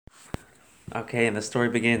Okay, and the story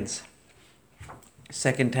begins.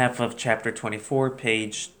 Second half of chapter 24,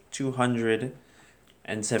 page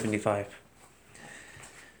 275.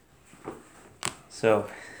 So,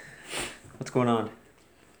 what's going on?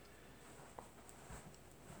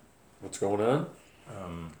 What's going on? I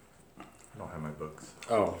don't have my books.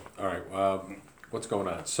 Oh, all right. What's going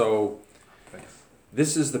on? So, Thanks.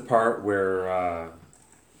 this is the part where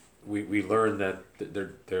we learn that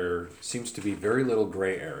there seems to be very little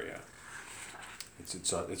gray area.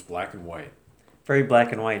 It's black and white. Very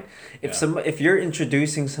black and white. Yeah. If you're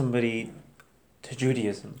introducing somebody to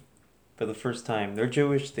Judaism for the first time, they're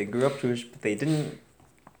Jewish, they grew up Jewish, but they didn't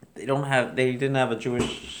have a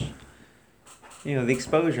Jewish, the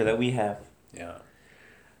exposure that we have. Yeah.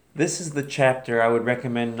 This is the chapter I would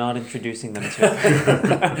recommend not introducing them to.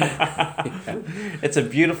 It's a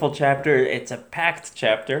beautiful chapter. It's a packed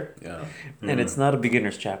chapter. Yeah. And it's not a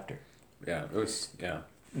beginner's chapter. Yeah. It was. Yeah.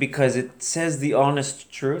 Because it says the honest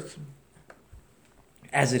truth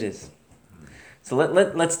as it is. So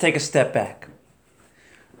let's take a step back.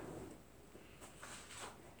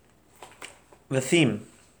 The theme,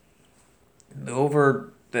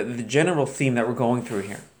 the general theme that we're going through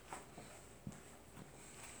here.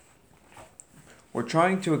 We're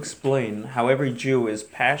trying to explain how every Jew is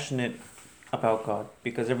passionate about God,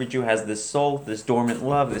 because every Jew has this soul, this dormant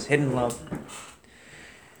love, this hidden love.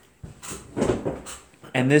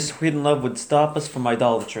 And this hidden love would stop us from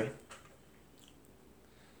idolatry.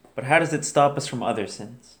 But how does it stop us from other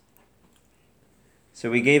sins?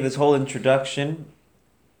 So we gave this whole introduction.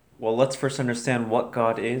 Well, let's first understand what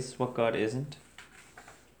God is, what God isn't.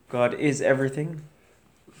 God is everything.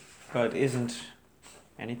 God isn't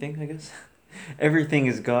anything, I guess. Everything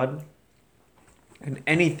is God. And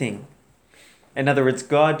anything. In other words,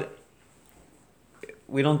 God,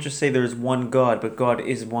 we don't just say there's one God, but God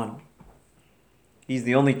is one. He's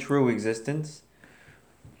the only true existence.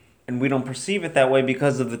 And we don't perceive it that way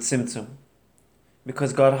because of the tzimtzum.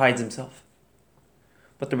 Because God hides himself.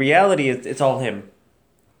 But the reality is it's all him.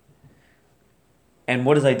 And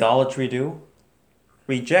what does idolatry do?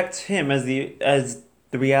 Rejects him as the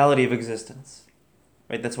reality of existence.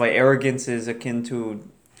 Right? That's why arrogance is akin to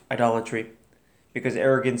idolatry. Because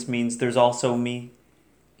arrogance means there's also me.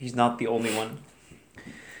 He's not the only one.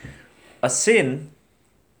 A sin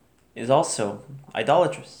is also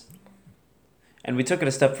idolatrous. And we took it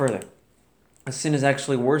a step further. A sin is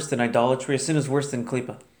actually worse than idolatry. A sin is worse than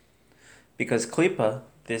klipa. Because klipa,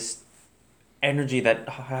 this energy that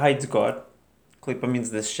hides God, klipa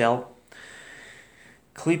means this shell.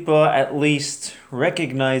 Klipa at least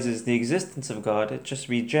recognizes the existence of God. It just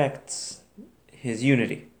rejects his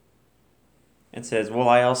unity. It says, well,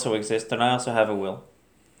 I also exist and I also have a will.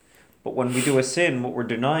 But when we do a sin, what we're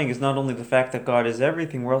denying is not only the fact that God is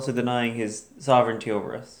everything, we're also denying his sovereignty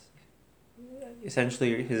over us.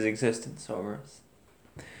 Essentially, his existence over us.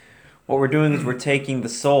 What we're doing is we're taking the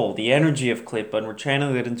soul, the energy of klipa, and we're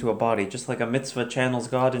channeling it into a body. Just like a mitzvah channels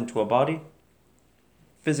God into a body,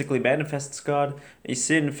 physically manifests God, a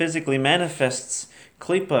sin physically manifests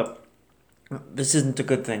klipa. This isn't a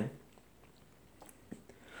good thing.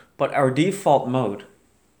 But our default mode.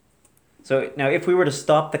 So now if we were to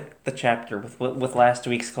stop the chapter with last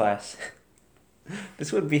week's class,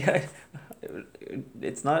 this would be...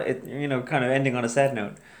 It's not, kind of ending on a sad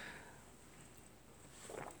note.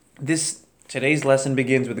 Today's lesson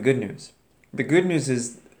begins with the good news. The good news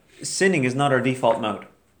is sinning is not our default mode.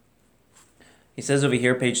 He says over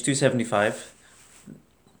here, page 275,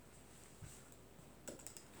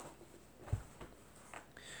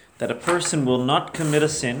 that a person will not commit a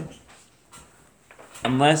sin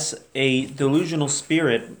unless a delusional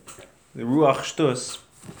spirit, the ruach shtus,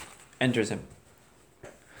 enters him.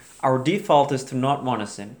 Our default is to not want to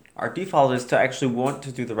sin. Our default is to actually want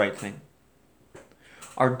to do the right thing.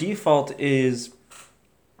 Our default is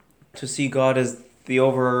to see God as the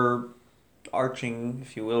overarching,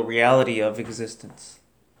 if you will, reality of existence.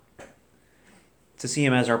 To see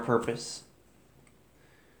him as our purpose.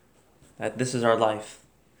 That this is our life.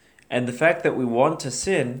 And the fact that we want to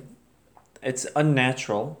sin, it's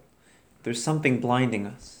unnatural. There's something blinding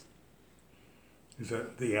us. Is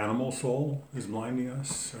that the animal soul is blinding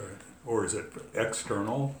us? Or is it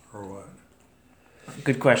external? Or what?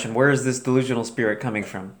 Good question. Where is this delusional spirit coming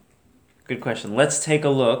from? Good question. Let's take a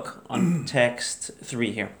look on text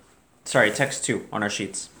 3 here. Sorry, text 2 on our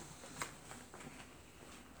sheets.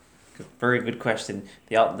 Very good question.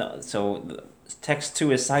 So text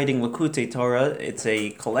 2 is citing Likutei Torah. It's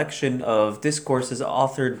a collection of discourses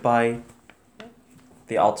authored by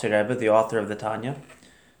the Alter Rebbe, the author of the Tanya.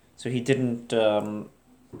 So he didn't...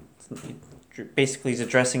 basically, he's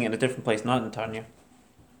addressing it in a different place, not in Tanya.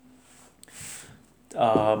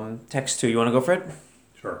 Text 2. You want to go for it?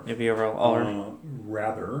 Sure. If you ever all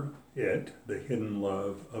Rather, the hidden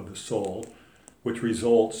love of the soul, which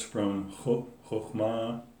results from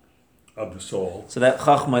chokhmah of the soul. So that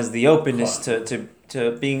chachma is the openness Chachma.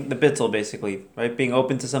 to being the bittul, basically, right? Being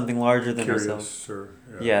open to something larger than ourselves. Curious,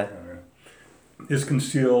 or Yeah. is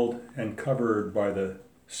concealed and covered by the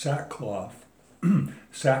sackcloth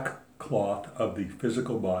of the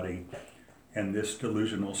physical body, and this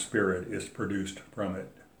delusional spirit is produced from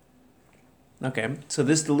it. Okay, so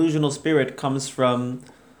this delusional spirit comes from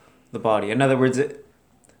the body. In other words,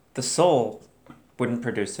 the soul wouldn't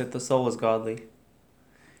produce it. The soul is godly.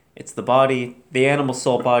 It's the body, the animal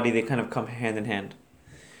soul body, they kind of come hand in hand.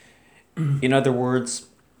 In other words,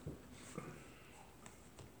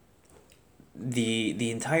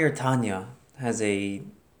 the entire Tanya has the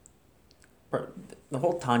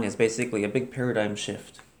whole Tanya is basically a big paradigm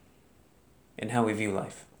shift in how we view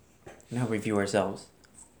life, in how we view ourselves.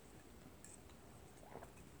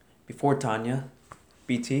 Before Tanya,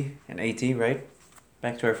 BT and AT, right?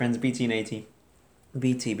 Back to our friends BT and AT.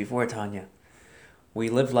 BT, before Tanya, we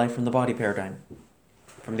lived life from the body paradigm,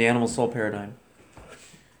 from the animal soul paradigm.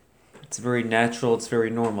 It's very natural, it's very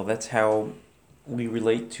normal. That's how we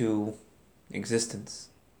relate to existence.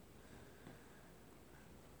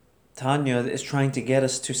 Tanya is trying to get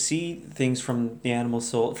us to see things from the animal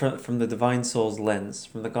soul, from the divine soul's lens,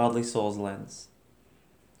 from the godly soul's lens,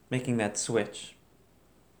 making that switch.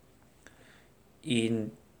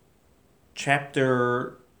 In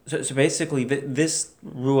chapter, so basically, this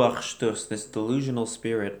ruach shtus, this delusional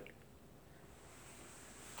spirit,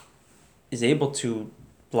 is able to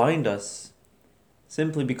blind us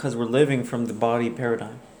simply because we're living from the body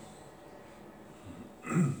paradigm.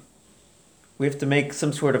 We have to make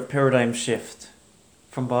some sort of paradigm shift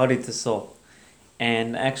from body to soul.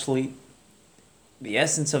 And actually, the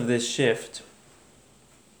essence of this shift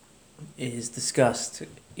is discussed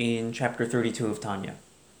in chapter 32 of Tanya,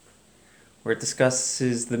 where it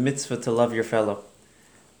discusses the mitzvah to love your fellow.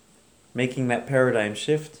 Making that paradigm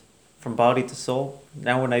shift from body to soul.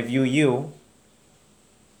 Now when I view you,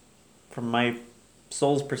 from my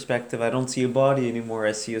soul's perspective, I don't see a body anymore,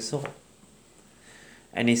 I see a soul.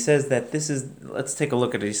 And he says that this is, let's take a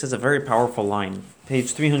look at it. He says a very powerful line,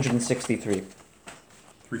 page 363.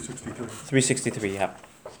 363. 363, yeah.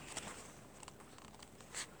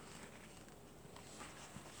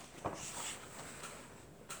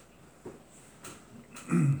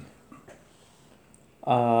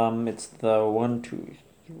 It's the 1, 2,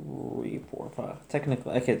 3, 4, 5.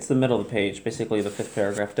 Technically, okay, it's the middle of the page, basically the 5th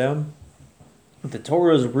paragraph down. The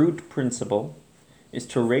Torah's root principle is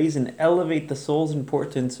to raise and elevate the soul's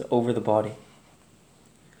importance over the body,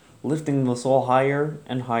 lifting the soul higher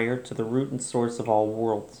and higher to the root and source of all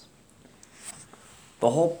worlds.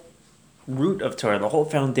 The whole root of Torah, the whole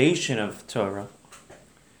foundation of Torah,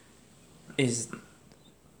 is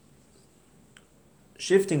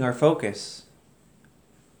shifting our focus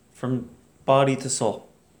from body to soul.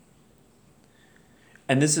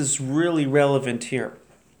 And this is really relevant here.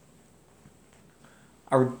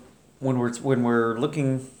 When we're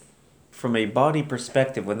looking from a body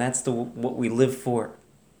perspective, when that's what we live for,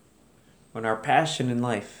 when our passion in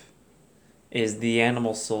life is the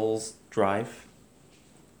animal soul's drive,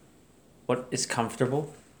 what is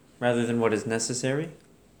comfortable rather than what is necessary,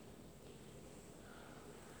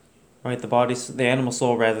 right? The animal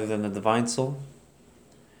soul rather than the divine soul.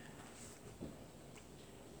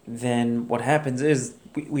 Then what happens is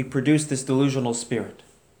we produce this delusional spirit.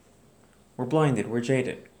 We're blinded, we're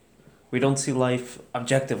jaded. We don't see life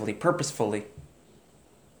objectively, purposefully.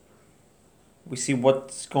 We see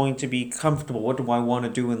what's going to be comfortable. What do I want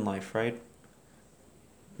to do in life, right?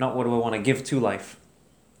 Not what do I want to give to life.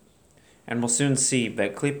 And we'll soon see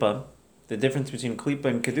that Klippa, the difference between Klippa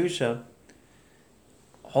and Kedusha,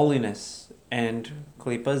 holiness and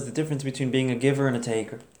Klippa is the difference between being a giver and a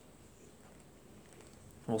taker.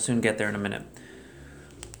 We'll soon get there in a minute.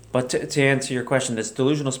 But to answer your question, this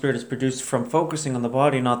delusional spirit is produced from focusing on the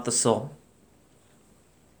body, not the soul.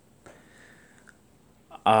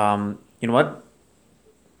 You know what?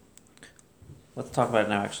 Let's talk about it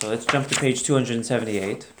now, actually. Let's jump to page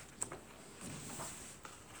 278.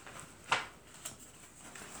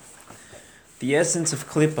 The essence of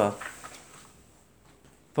Klippa,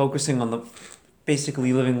 focusing on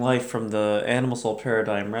basically living life from the animal soul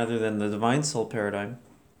paradigm rather than the divine soul paradigm,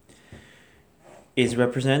 is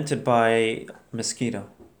represented by a mosquito.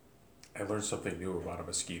 I learned something new about a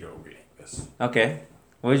mosquito reading this. Okay.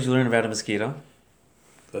 What did you learn about a mosquito?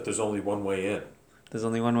 That there's only one way in. There's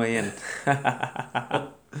only one way in.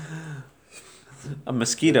 A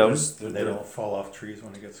mosquito. They don't fall off trees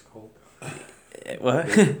when it gets cold. What?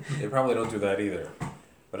 They probably don't do that either.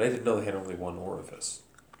 But I didn't know they had only one orifice.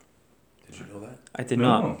 Did you know that? I did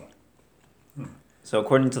not. No. So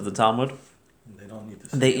according to the Talmud, They don't need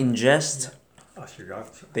to. they ingest,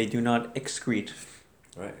 Ashirats. they do not excrete.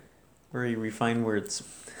 Right. Very refined words.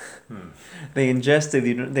 Hmm. They ingest,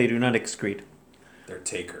 they do not excrete. They're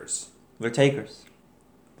takers. They're takers.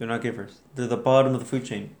 They're not givers. They're the bottom of the food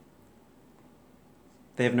chain.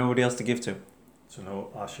 They have nobody else to give to. So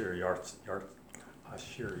no Ashirats.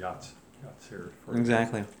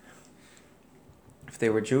 Exactly. If they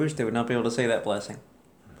were Jewish, they would not be able to say that blessing.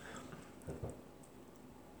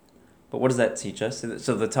 But what does that teach us?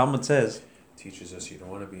 So the Talmud says, Teaches us you don't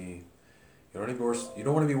want to be worse. You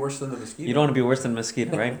don't want to be worse than the mosquito. you don't want to be worse than a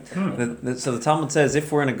mosquito, right? So the Talmud says,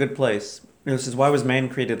 if we're in a good place, this is why was man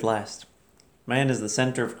created last? Man is the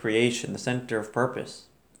center of creation, the center of purpose,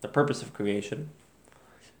 the purpose of creation.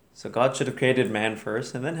 So God should have created man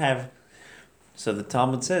first and then have... So the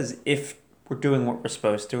Talmud says, if we're doing what we're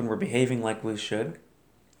supposed to and we're behaving like we should,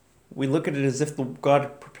 we look at it as if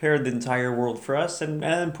God prepared the entire world for us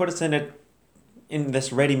and put us in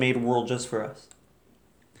this ready-made world just for us.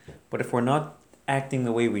 But if we're not acting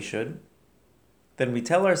the way we should, then we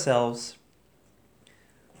tell ourselves,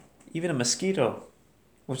 even a mosquito,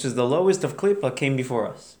 which is the lowest of klipa, came before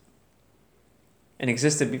us and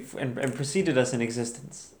existed and preceded us in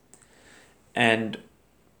existence. And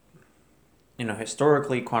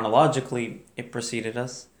historically, chronologically, it preceded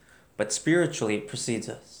us, but spiritually, it precedes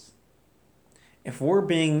us. If we're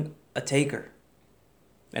being a taker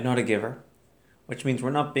and not a giver, which means we're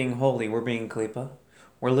not being holy, we're being klipa,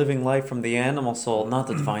 we're living life from the animal soul, not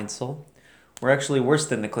the divine soul, we're actually worse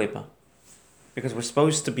than the klipa, because we're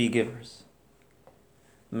supposed to be givers.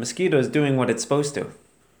 The mosquito is doing what it's supposed to.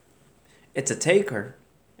 It's a taker,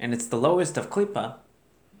 and it's the lowest of klipa,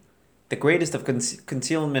 the greatest of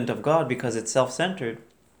concealment of God because it's self-centered.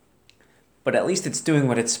 But at least it's doing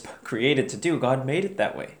what it's created to do. God made it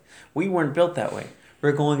that way. We weren't built that way.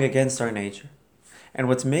 We're going against our nature. And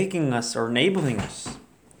what's making us or enabling us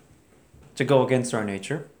to go against our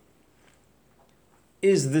nature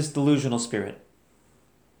is this delusional spirit,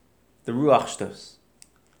 the Ruach Shtos,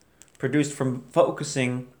 produced from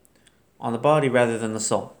focusing on the body rather than the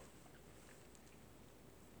soul.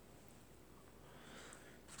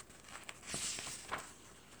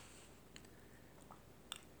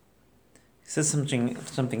 He says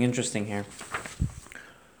something interesting here.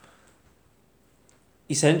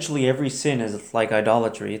 Essentially, every sin is like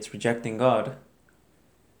idolatry. It's rejecting God.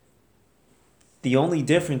 The only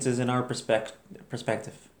difference is in our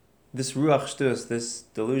perspective. This Ruach Shtus, this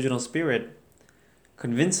delusional spirit,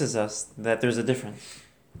 convinces us that there's a difference.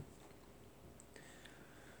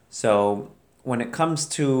 So, when it comes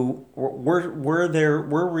to,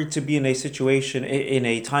 were we to be in a situation, in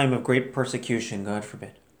a time of great persecution, God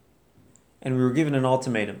forbid, and we were given an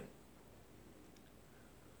ultimatum: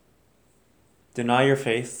 deny your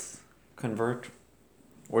faith, convert,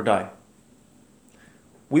 or die.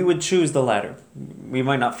 We would choose the latter. We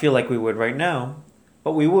might not feel like we would right now,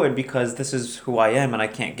 but we would, because this is who I am and I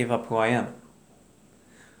can't give up who I am.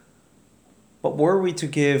 But were we to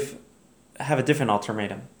have a different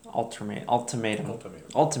ultimatum,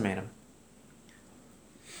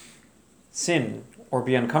 sin or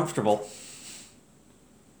be uncomfortable,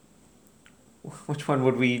 which one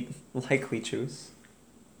would we likely choose?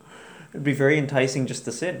 It'd be very enticing just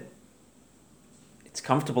to sin. It's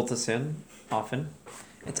comfortable to sin, often.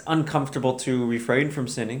 It's uncomfortable to refrain from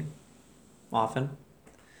sinning, often.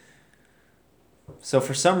 So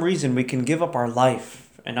for some reason, we can give up our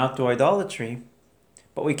life and not do idolatry,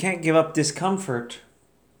 but we can't give up discomfort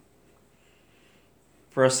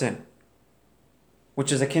for a sin,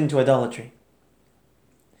 which is akin to idolatry.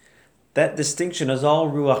 That distinction is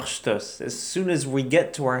all Ruach Shtos. As soon as we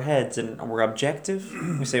get to our heads and we're objective,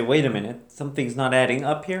 we say, wait a minute, something's not adding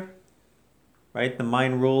up here. Right? The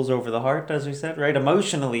mind rules over the heart, as we said, right?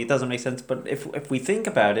 Emotionally, it doesn't make sense, but if we think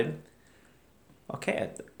about it,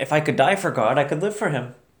 okay, if I could die for God, I could live for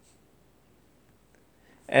Him.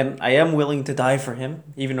 And I am willing to die for Him,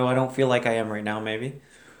 even though I don't feel like I am right now, maybe.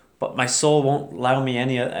 But my soul won't allow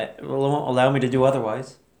me to do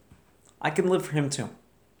otherwise. I can live for Him too.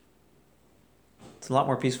 It's a lot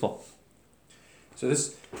more peaceful. So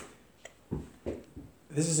this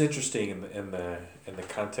is interesting in the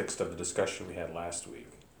context of the discussion we had last week,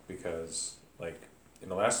 because in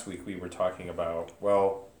the last week we were talking about,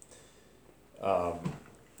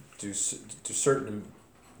 do certain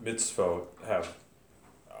mitzvot have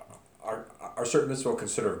are certain mitzvot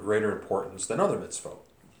considered of greater importance than other mitzvot?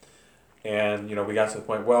 And we got to the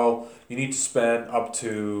point. Well, you need to spend up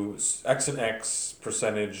to X and X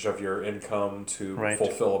percentage of your income to Right.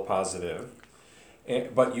 fulfill a positive,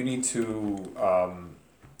 but you need to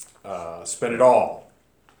spend it all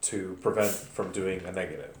to prevent from doing a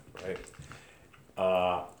negative, right?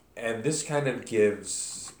 And this kind of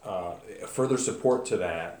gives further support to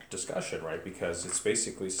that discussion, right? Because it's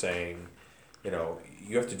basically saying,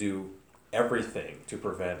 you have to do everything to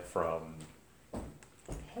prevent from.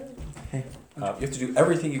 You have to do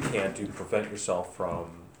everything you can to prevent yourself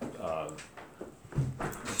from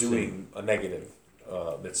doing a negative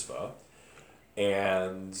mitzvah,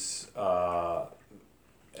 and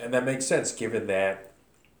that makes sense given that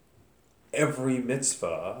every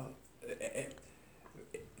mitzvah,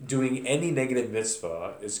 doing any negative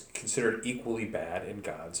mitzvah is considered equally bad in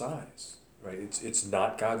God's eyes, right? It's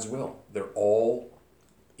not God's will. They're all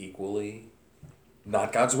equally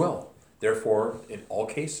not God's will. Therefore, in all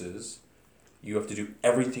cases, you have to do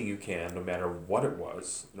everything you can, no matter what it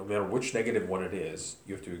was, no matter which negative one it is.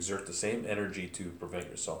 You have to exert the same energy to prevent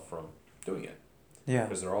yourself from doing it, Yeah.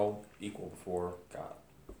 because they're all equal before God.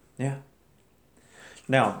 Yeah.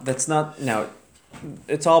 Now,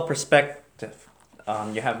 it's all perspective.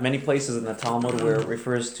 You have many places in the Talmud where it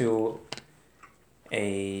refers to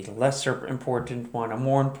a lesser important one, a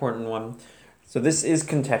more important one. So this is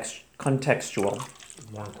contextual.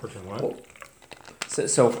 More important what?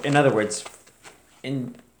 So in other words,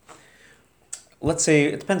 let's say,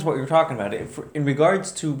 it depends what you're talking about. If, in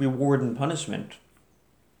regards to reward and punishment,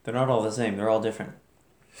 they're not all the same. They're all different,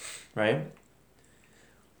 right?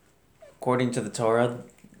 According to the Torah,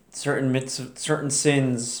 certain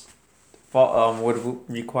sins would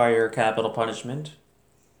require capital punishment,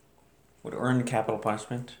 would earn capital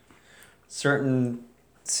punishment. Certain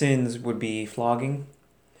sins would be flogging.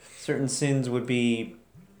 Certain sins would be,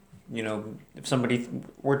 if somebody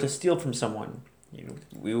were to steal from someone,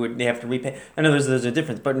 they have to repay. I know there's a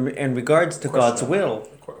difference, but in regards to God's will.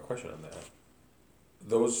 Question on that.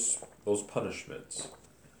 Those punishments,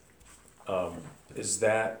 is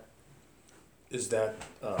that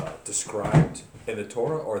described in the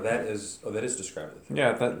Torah, or that is described in the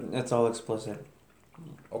Torah? Yeah, that's all explicit.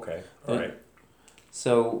 Okay, all right.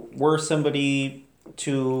 So were somebody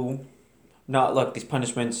to not look, these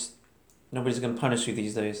punishments, nobody's going to punish you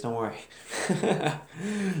these days, don't worry.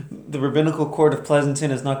 The rabbinical court of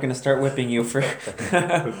Pleasanton is not going to start whipping you for...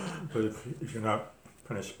 but if you're not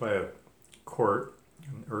punished by a court,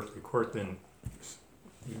 an earthly court, then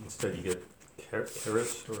instead you get charis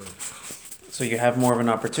or... So you have more of an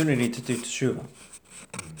opportunity to do teshuvah.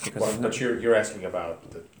 But you're asking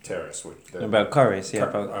about the terrorists. About kares,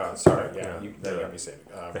 yeah. Sorry, yeah. You got me saying.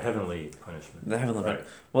 The heavenly punishment. The heavenly Right.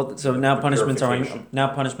 Well, so The now punishments purification.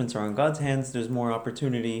 are in God's hands. There's more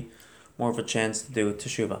opportunity, more of a chance to do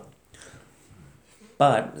teshuvah.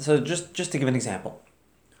 But so just to give an example,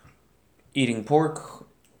 eating pork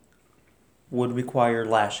would require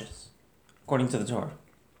lashes, according to the Torah.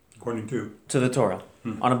 According to The Torah,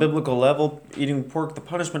 on a biblical level, eating pork, the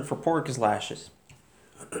punishment for pork is lashes.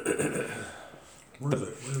 Where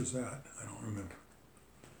is that? I don't remember.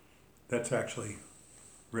 That's actually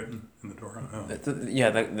written in the Torah. Oh.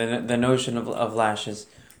 The notion of lashes.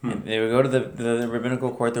 And they would go to the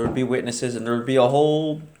rabbinical court. There would be witnesses, and there would be a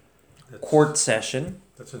whole court session.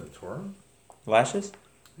 That's in the Torah? Lashes?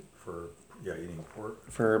 For eating pork?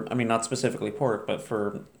 For, not specifically pork, but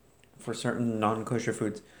for certain non-kosher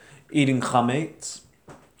foods. Eating chametz,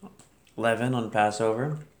 leaven on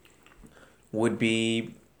Passover, would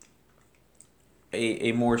be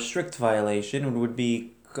a more strict violation. It would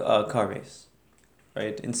be kares,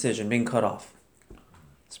 right? Incision, being cut off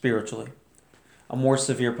spiritually. A more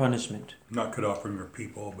severe punishment. Not cut off from your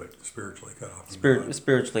people, but spiritually cut off. From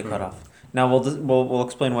spiritually cut off. Now we'll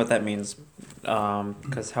explain what that means,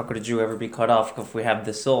 because how could a Jew ever be cut off if we have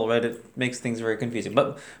the soul, right? It makes things very confusing.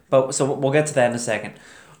 But so we'll get to that in a second.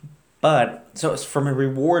 But so from a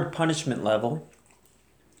reward punishment level,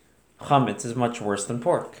 chametz is much worse than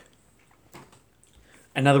pork.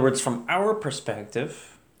 In other words, from our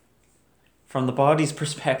perspective, from the body's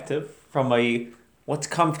perspective, from a what's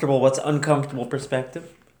comfortable, what's uncomfortable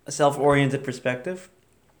perspective, a self-oriented perspective,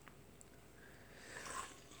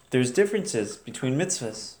 there's differences between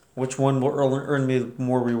mitzvahs. Which one will earn me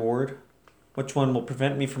more reward? Which one will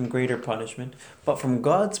prevent me from greater punishment? But from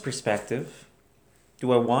God's perspective,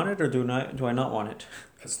 do I want it or do I not want it?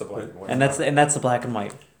 That's the black and white. And that's the black and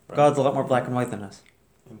white. Right. God's a lot more black and white than us.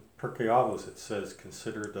 In Pirkei Avos it says,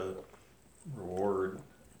 consider the reward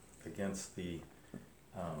against the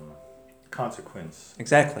consequence.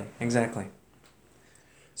 Exactly.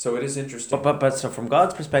 So it is interesting. But so from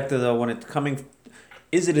God's perspective, though, when it's coming,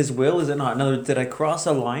 Is it his will? Is it not? In other words, did I cross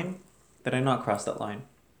a line? Did I not cross that line?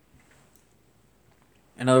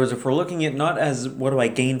 In other words, if we're looking at not as what do I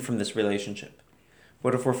gain from this relationship,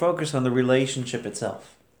 but if we're focused on the relationship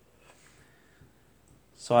itself.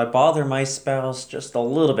 So I bother my spouse just a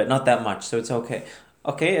little bit, not that much, so it's okay.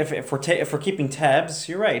 Okay, if we're keeping tabs,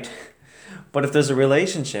 you're right. But if there's a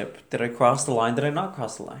relationship, did I cross the line? Did I not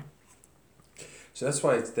cross the line? So that's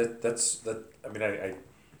why that's. I mean, I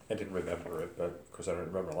didn't remember it, but of course I don't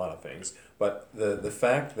remember a lot of things. But the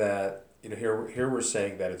fact that here we're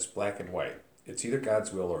saying that it's black and white. It's either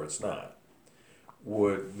God's will or it's not.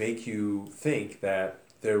 Would make you think that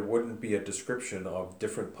there wouldn't be a description of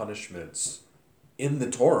different punishments in the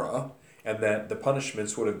Torah, and that the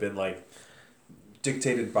punishments would have been like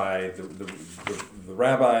dictated by the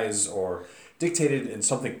rabbis or dictated in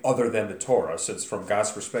something other than the Torah, since from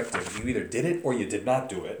God's perspective, you either did it or you did not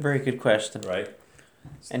do it. Very good question. Right?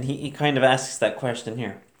 And he kind of asks that question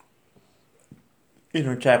here. In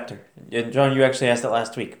our chapter. And John, you actually asked it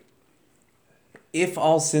last week. If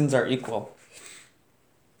all sins are equal,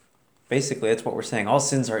 basically that's what we're saying. All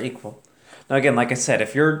sins are equal. Now again, like I said,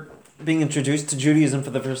 if you're being introduced to Judaism for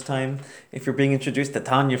the first time, if you're being introduced to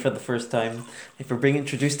Tanya for the first time, if you're being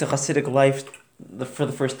introduced to Hasidic life for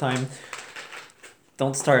the first time,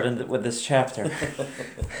 don't start with this chapter.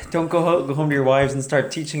 Don't go home to your wives and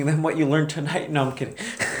start teaching them what you learned tonight. No, I'm kidding.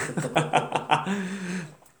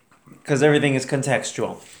 Because everything is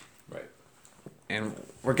contextual. Right. And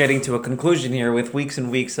we're getting to a conclusion here with weeks and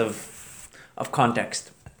weeks of context.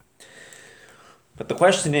 But the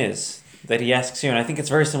question is, that he asks you, and I think it's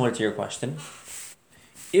very similar to your question.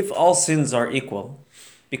 If all sins are equal,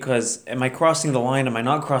 because am I crossing the line, am I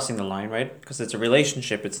not crossing the line, right? Because it's a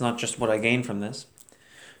relationship, it's not just what I gain from this.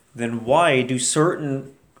 Then why do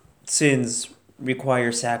certain sins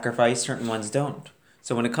require sacrifice, certain ones don't?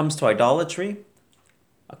 So when it comes to idolatry,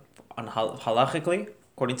 halachically,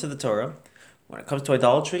 according to the Torah, when it comes to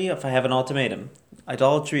idolatry, if I have an ultimatum,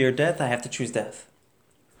 idolatry or death, I have to choose death.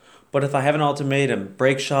 But if I have an ultimatum,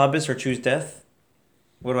 break Shabbos or choose death,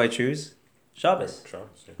 what do I choose? Shabbos.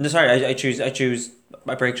 Shabbos, yeah. No, sorry,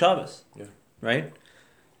 I break Shabbos. Yeah. Right?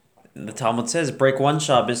 And the Talmud says break one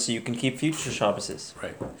Shabbos so you can keep future Shabboses.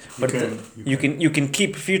 Right. But you can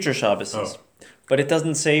keep future Shabboses. Oh. But it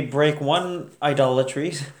doesn't say break one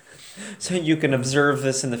idolatry so you can observe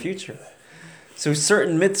this in the future. So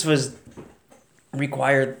certain mitzvahs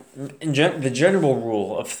require, the general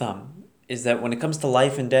rule of thumb is that when it comes to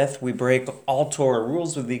life and death, we break all Torah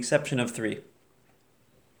rules with the exception of 3.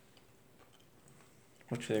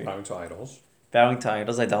 Which 3? Bowing to idols. Bowing to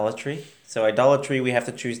idols, idolatry. So idolatry, we have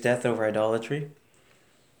to choose death over idolatry.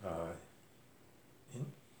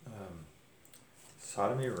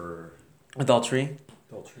 Sodomy or Adultery.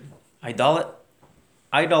 adultery?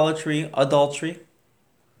 Idolatry, adultery.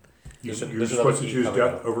 You're supposed to choose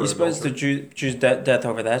death over You're supposed to adultery. choose death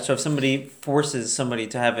over that. So if somebody forces somebody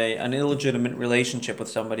to have an illegitimate relationship with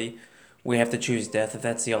somebody, we have to choose death if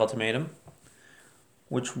that's the ultimatum.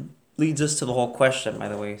 Which leads us to the whole question, by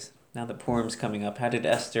the way. Now that Purim's coming up, how did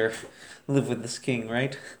Esther live with this king,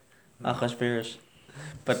 right? Achashverosh.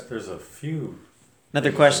 But there's a few.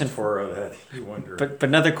 Another question for that you wonder. But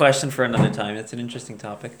another question for another time. It's an interesting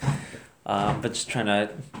topic. But just trying to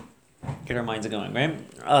get our minds going, right?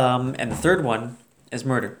 And the third one is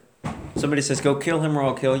murder. Somebody says, go kill him or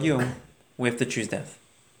I'll kill you. We have to choose death.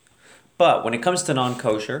 But when it comes to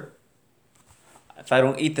non-kosher, if I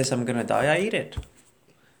don't eat this, I'm going to die, I eat it.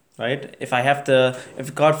 Right?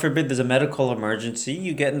 If God forbid there's a medical emergency,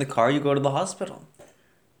 you get in the car, you go to the hospital.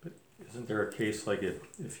 But isn't there a case like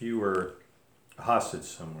if you were a hostage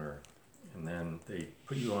somewhere and then they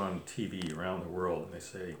put you on TV around the world and they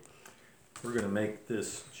say, we're going to make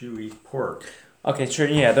this Jew eat pork. Okay, sure.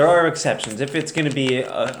 Yeah, there are exceptions. If it's going to be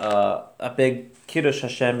a big Kiddush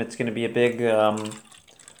Hashem, it's going to be a big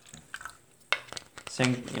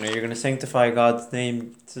you're going to sanctify God's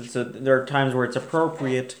name. So there are times where it's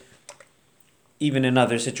appropriate, even in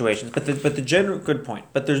other situations. But the general good point.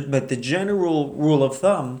 But the general rule of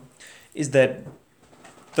thumb is that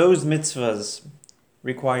those mitzvahs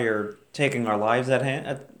require taking our lives at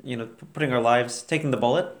hand. Putting our lives, taking the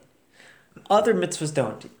bullet. Other mitzvahs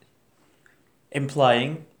don't,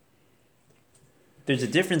 implying there's a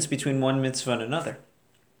difference between one mitzvah and another.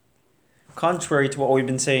 Contrary to what we've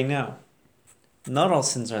been saying now, not all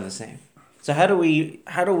sins are the same. So how do we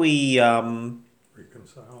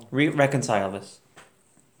reconcile this?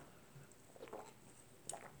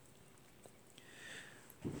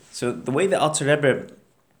 So the way the Alter Rebbe,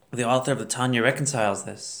 the author of the Tanya, reconciles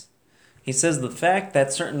this, he says the fact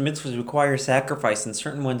that certain mitzvahs require sacrifice and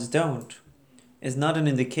certain ones don't is not an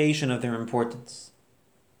indication of their importance.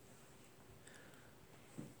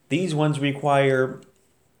 These ones require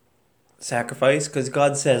sacrifice because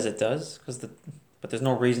God says it does, but there's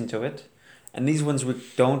no reason to it. And these ones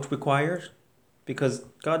don't require because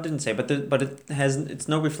God didn't say, but it's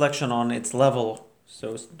no reflection on its level,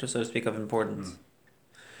 so to speak, of importance.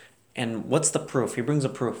 And what's the proof? He brings a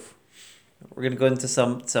proof. We're going to go into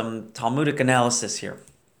some Talmudic analysis here,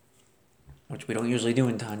 which we don't usually do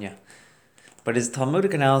in Tanya. But his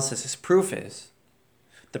Talmudic analysis, his proof is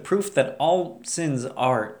the proof that all sins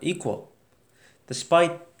are equal,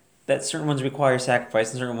 despite that certain ones require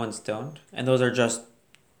sacrifice and certain ones don't, and those are just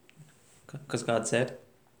because God said.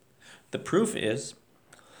 The proof is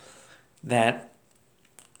that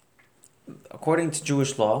according to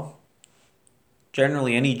Jewish law,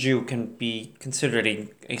 generally any Jew can be considered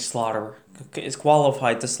a slaughterer, is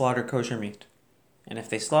qualified to slaughter kosher meat. And if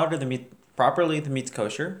they slaughter the meat properly, the meat's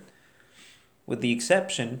kosher, with the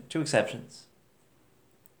two exceptions.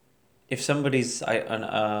 If somebody's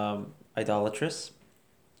an idolatrous,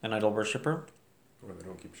 an idol worshipper, Or they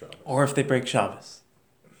don't keep Shabbos. or if they break Shabbos.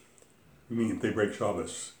 You mean if they break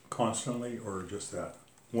Shabbos constantly or just that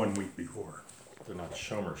 1 week before? They're not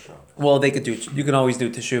Shomer Shabbos. Well, you can always do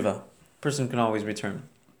teshuva. Person can always return.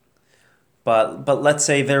 But let's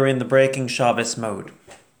say they're in the breaking Shabbos mode,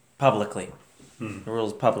 publicly. The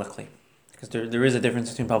rules publicly. Because there is a difference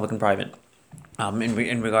between public and private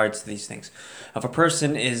in regards to these things. If a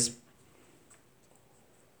person is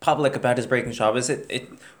public about his breaking Shabbos,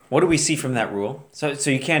 what do we see from that rule? So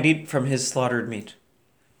you can't eat from his slaughtered meat.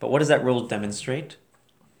 But what does that rule demonstrate?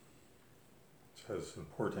 It's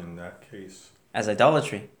important in that case. As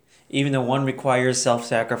idolatry. Even though one requires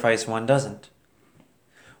self-sacrifice, one doesn't.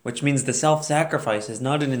 Which means the self-sacrifice is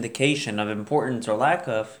not an indication of importance or lack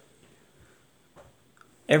of.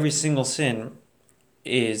 Every single sin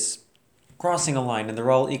is crossing a line and they're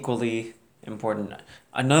all equally important.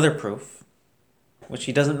 Another proof, which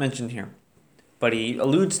he doesn't mention here, but he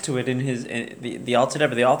alludes to it in his the author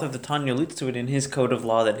of the Tanya alludes to it in his code of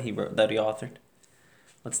law that he authored.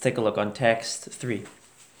 Let's take a look on text 3.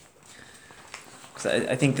 Because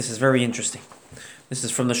I think this is very interesting. This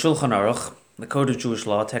is from the Shulchan Aruch, the Code of Jewish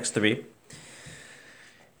Law, text 3.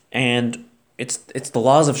 And it's the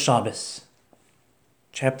laws of Shabbos.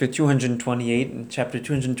 Chapter 228. In chapter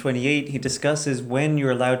 228, he discusses when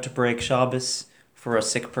you're allowed to break Shabbos for a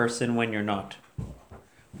sick person, when you're not.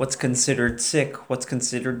 What's considered sick? What's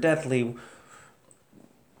considered deathly?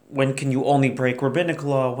 When can you only break rabbinic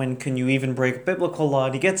law? When can you even break biblical law?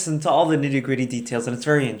 And he gets into all the nitty-gritty details, and it's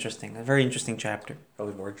very interesting. A very interesting chapter.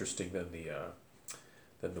 Probably more interesting than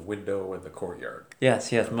the window and the courtyard. Yes.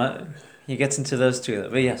 He gets into those too,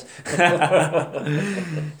 but yes.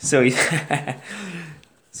 So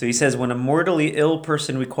he says when a mortally ill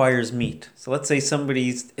person requires meat. So let's say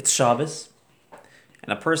it's Shabbos,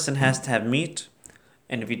 and a person has to have meat,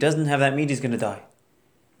 and if he doesn't have that meat, he's going to die.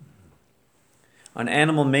 An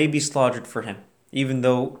animal may be slaughtered for him, even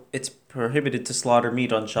though it's prohibited to slaughter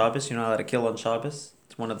meat on Shabbos. You're not allowed to kill on Shabbos.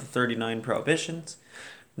 It's one of the 39 prohibitions.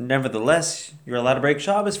 Nevertheless, you're allowed to break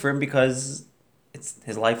Shabbos for him because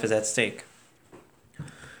his life is at stake.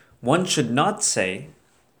 One should not say,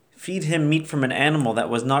 feed him meat from an animal that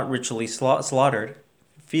was not ritually slaughtered.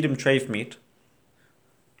 Feed him treif meat.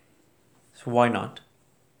 So why not?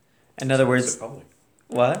 In other words, Public.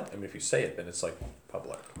 what? I mean, if you say it, then it's like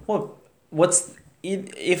public. Well,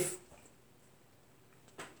 if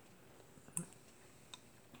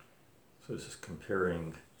So this is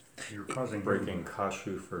comparing You're causing breaking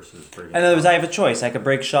kashrut versus breaking. in other words, I have a choice. I could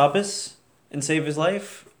break Shabbos and save his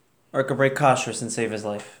life, or I could break kashrus and save his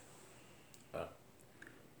life.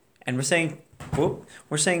 And we're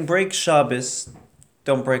saying break Shabbos,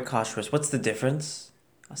 don't break kashrus. What's the difference?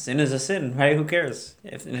 A sin is a sin, right? Who cares?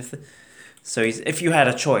 If you had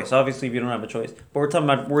a choice, obviously if you don't have a choice, but we're talking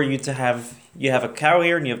about were you have a cow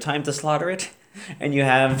here and you have time to slaughter it, and you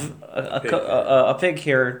have a pig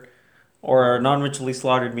here, or a non-ritually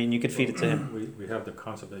slaughtered meat, and you could feed it to him. We have the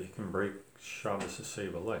concept that you can break Shabbos to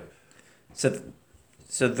save a life.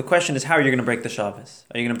 So the question is, how are you going to break the Shabbos?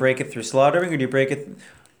 Are you going to break it through slaughtering, or do you break it?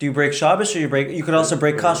 Do you break Shabbos, or you could also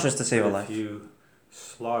break kashrus to save a life? If you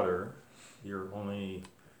slaughter, you're only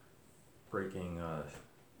breaking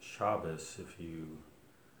Shabbos if you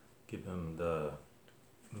give them the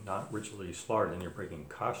not ritually slaughtered, and you're breaking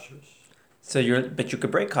kashrus. But you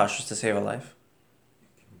could break kashrus to save a life.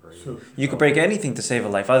 So, You could break anything to save a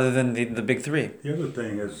life, other than the big three. the other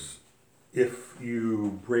thing is, if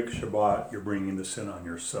you break Shabbat, you're bringing the sin on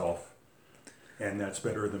yourself, and that's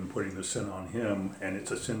better than putting the sin on him, and it's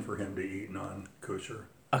a sin for him to eat non-kosher.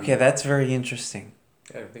 Okay, that's very interesting.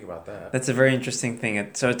 Yeah, I didn't think about that. That's a very interesting thing.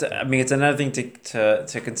 It's another thing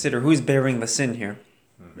to consider. Who's bearing the sin here?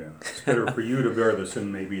 Yeah, it's better for you to bear the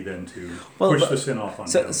sin maybe than to Well, push but- the sin off on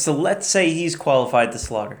So, him. so let's say he's qualified to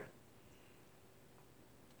slaughter.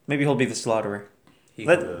 Maybe he'll be the slaughterer. He,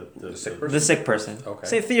 Let- the sick person. The sick person. Okay.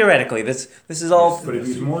 Say theoretically, this is all. But if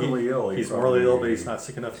he's mortally ill, He's probably- mortally ill, but he's not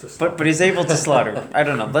sick enough to stop. But he's able to slaughter. I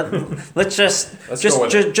don't know. Let's just Let's go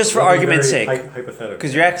with it. just for It'll be argument's very sake, hypothetical.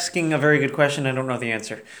 because you're asking a very good question. I don't know the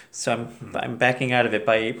answer, so I'm backing out of it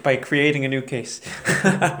by creating a new case.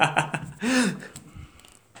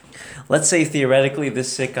 Let's say theoretically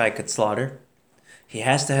this sick guy could slaughter. He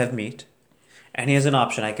has to have meat, and he has an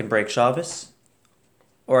option. I can break Shabbos,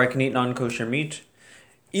 or I can eat non-kosher meat.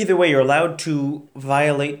 Either way, you're allowed to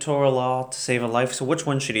violate Torah law to save a life. So which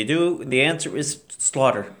one should he do? The answer is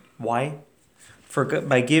slaughter. Why?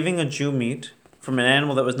 By giving a Jew meat from an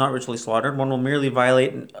animal that was not ritually slaughtered, one will merely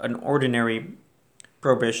violate an ordinary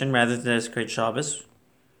prohibition rather than desecrate Shabbos,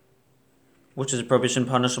 which is a prohibition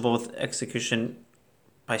punishable with execution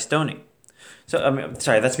by stoning. So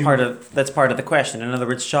sorry, that's part of the question. In other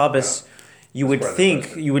words, Shabbos, you would part of the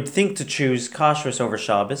question. think to choose kashrus over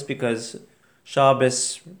Shabbos because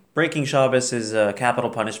breaking Shabbos is a capital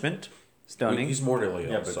punishment, stoning. He's mortally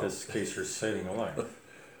ill. Yeah, but so. in this case, you're saving a life.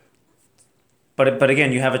 But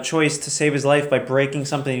again, you have a choice to save his life by breaking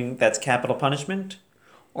something that's capital punishment,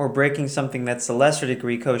 or breaking something that's a lesser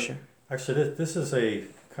degree kosher. Actually, this is a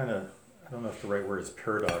kind of, I don't know if the right word is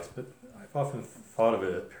paradox, but I've often thought of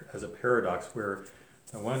it as a paradox where,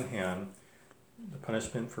 on one hand, the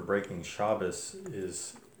punishment for breaking Shabbos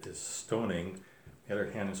is stoning. On the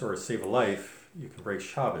other hand, in order to save a life, you can break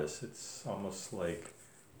Shabbos. It's almost like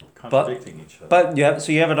contradicting each other. But you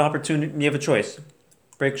have an opportunity. You have a choice.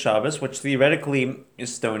 Break Shabbos, which theoretically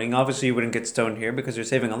is stoning. Obviously, you wouldn't get stoned here because you're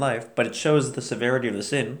saving a life, but it shows the severity of the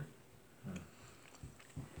sin.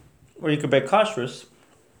 Or you could break kashrus,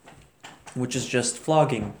 which is just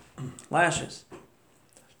flogging, lashes,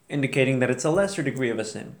 indicating that it's a lesser degree of a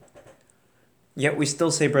sin. Yet we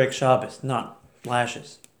still say break Shabbos, not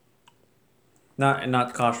lashes. Not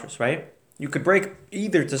kashrus, right? You could break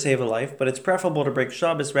either to save a life, but it's preferable to break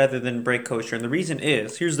Shabbos rather than break kosher. And the reason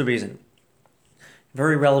is, here's the reason.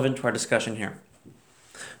 Very relevant to our discussion here.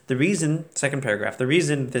 The reason, second paragraph, the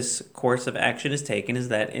reason this course of action is taken is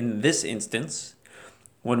that in this instance,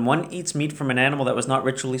 when one eats meat from an animal that was not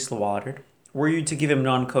ritually slaughtered, were you to give him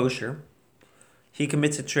non-kosher, he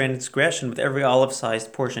commits a transgression with every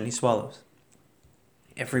olive-sized portion he swallows.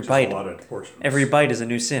 Every Just bite. a lot of portions. Every bite is a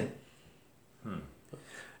new sin.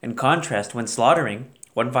 In contrast, when slaughtering,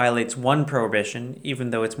 one violates one prohibition, even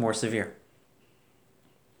though it's more severe.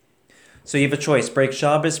 So you have a choice: break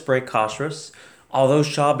Shabbos, break kashrus. Although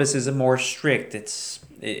Shabbos is a more strict, it's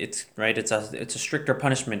right. It's a stricter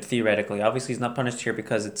punishment theoretically. Obviously, he's not punished here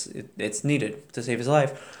because it's needed to save his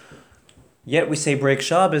life. Yet we say break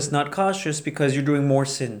Shabbos, not kashrus, because you're doing more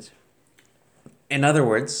sins. In other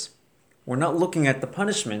words, we're not looking at the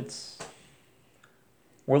punishments.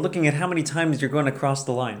 We're looking at how many times you're going to cross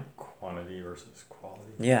the line. Quantity versus quality.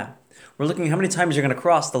 Yeah. We're looking at how many times you're going to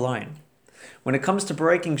cross the line. When it comes to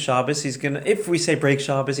breaking Shabbos, if we say break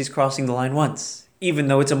Shabbos, he's crossing the line once, even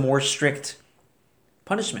though it's a more strict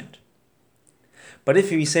punishment. But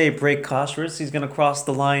if we say break kashrus, he's going to cross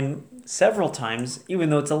the line several times,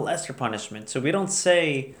 even though it's a lesser punishment. So we don't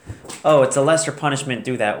say, oh, it's a lesser punishment,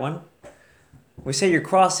 do that one. We say you're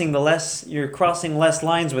crossing less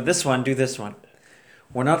lines with this one, do this one.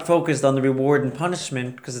 We're not focused on the reward and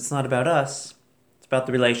punishment because it's not about us. It's about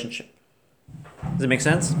the relationship. Does it make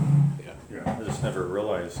sense? Yeah. I just never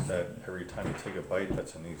realized that every time you take a bite,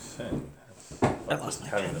 that's a new sin. That's like lost just my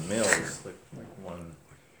having pen. the meal is like one.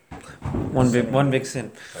 One big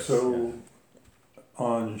sin. So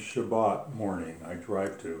on Shabbat morning, I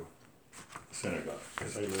drive to synagogue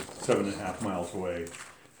because I live 7.5 miles away,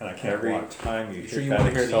 and I can't Every walk. time you You sure hit you that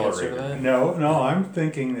want to hear the answer to accelerator, that? No, I'm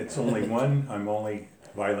thinking it's only one. I'm only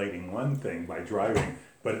violating one thing by driving.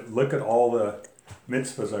 But look at all the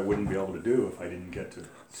mitzvahs I wouldn't be able to do if I didn't get to.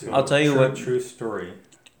 So, I'll tell you what- True story.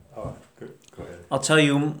 Oh, good. Go ahead. I'll tell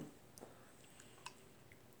you,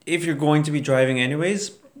 if you're going to be driving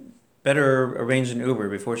anyways, better arrange an Uber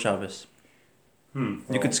before Shabbos.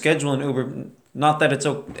 You could schedule an Uber. Not that it's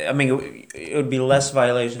okay. I mean, it would be less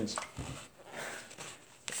violations.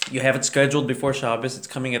 You have it scheduled before Shabbos. It's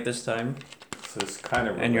coming at this time, So it's kind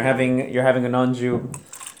of. and you're having a non-Jew.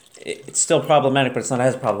 It's still problematic, but it's not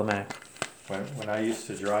as problematic. When I used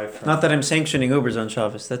to drive from. Not that I'm sanctioning Ubers on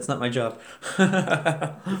Shabbos. That's not my job.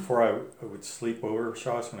 Before I would sleep over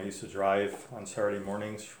Shabbos, when I used to drive on Saturday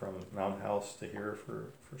mornings from Mountain House to here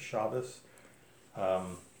for Shabbos, I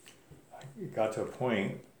got to a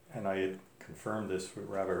point, and I had confirmed this with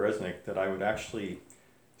Rabbi Resnick, that I would actually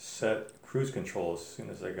set cruise control as soon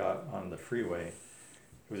as I got on the freeway.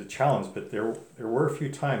 It was a challenge, but there were a few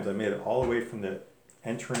times I made it all the way from the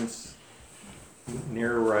entrance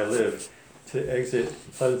near where I live to exit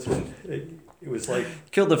Pleasanton. It was like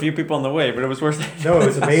Killed a few people on the way, but it was worth it. no, it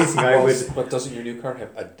was amazing. But doesn't your new car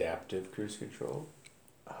have adaptive cruise control?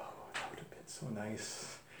 Oh, that would have been so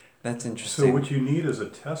nice. That's interesting. So what you need is a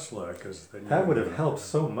Tesla, because That would have helped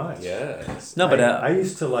so much. Yes. No, but I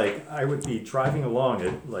used to I would be driving along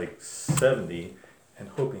at like 70 and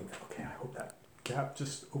hoping, okay, I hope that gap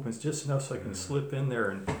just opens just enough so I can slip in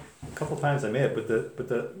there. And a couple times I made it, but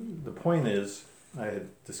the point is, I had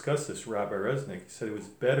discussed this with Rabbi Resnick. He said it was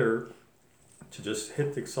better to just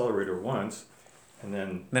hit the accelerator once and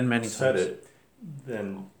then many set times. it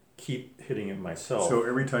than keep hitting it myself. So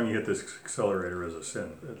every time you hit this accelerator is a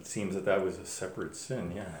sin. It seems that was a separate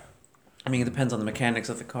sin, yeah. I mean, it depends on the mechanics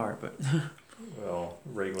of the car, but Well,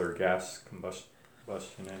 regular gas combustion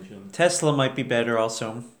engine, Tesla might be better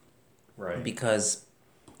also right? because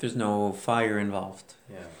there's no fire involved.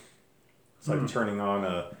 Yeah. It's like turning on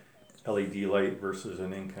a LED light versus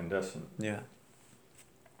an incandescent. Yeah.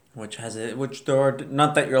 Which there are,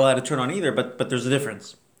 not that you're allowed to turn on either, but there's a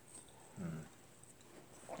difference.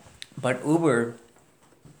 But Uber,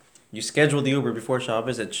 you schedule the Uber before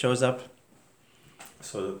Shabbos, it shows up.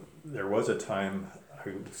 So there was a time I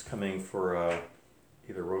was coming for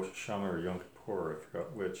either Rosh Hashanah or Yom Kippur, I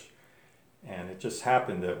forgot which, and it just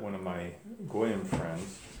happened that one of my Goyim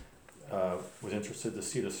friends was interested to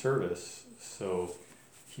see the service, so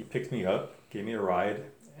he picked me up, gave me a ride,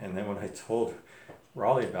 and then when I told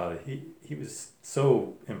Raleigh about it, he was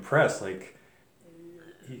so impressed, like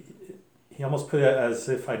he almost put it as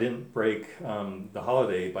if I didn't break the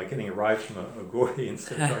holiday by getting a ride from a goy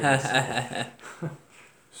instead of driving myself.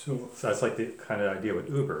 So that's like the kind of idea with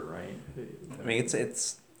Uber, right? I mean,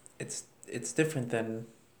 it's different than.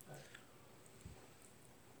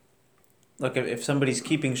 Look, if somebody's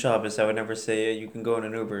keeping Shabbos, I would never say you can go in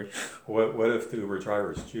an Uber. What if the Uber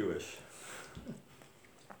driver is Jewish?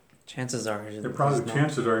 Chances are,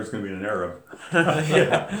 Chances are it's going to be an Arab.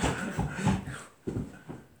 Yeah.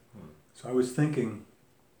 So I was thinking,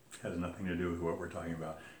 has nothing to do with what we're talking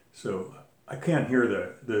about. So I can't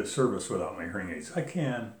hear the service without my hearing aids. I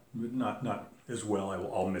can, but not as well.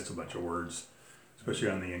 I'll miss a bunch of words, especially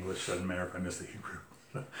on the English. Doesn't matter if I miss the Hebrew.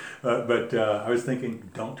 But I was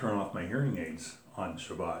thinking, don't turn off my hearing aids on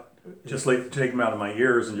Shabbat. Just take them out of my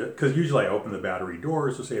ears, and because usually I open the battery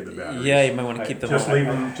doors to save the batteries. Yeah, you might want to keep them just on. leave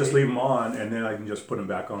them on, and then I can just put them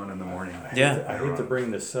back on in the morning. Yeah. I hate to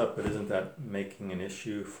bring this up, but isn't that making an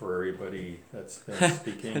issue for everybody that's been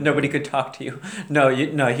speaking? Nobody could talk to you. No,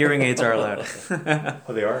 hearing aids are allowed.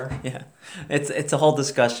 Oh, they are? Yeah, it's a whole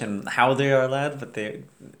discussion how they are allowed, but they.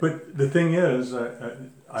 But the thing is,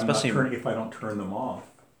 if I don't turn them off.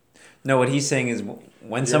 No, what he's saying is when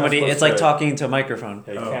You're somebody, not supposed it's like to- talking into a microphone.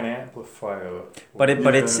 Yeah, you can't amplify a... But Yeah.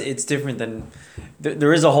 it's different than.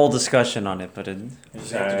 There is a whole discussion on it, but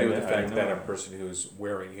Does it have to do with the fact that a person who's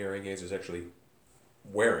wearing hearing aids is actually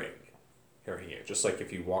wearing hearing aids? Just like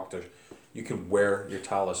if you you can wear your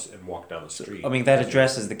tallis and walk down the street. I mean that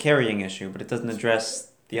addresses the carrying issue, but it doesn't address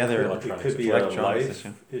the other. It could be a electronics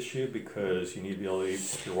life issue because you need to be able to,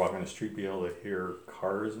 if you're walking the street, be able to hear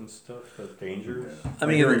cars and stuff. That's dangerous. I My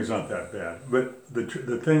mean, hearing's not that bad. But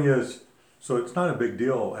the thing is, so it's not a big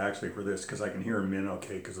deal actually for this because I can hear men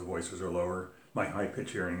okay because the voices are lower. My high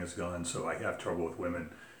pitch hearing is gone, so I have trouble with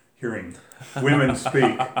hearing women speak.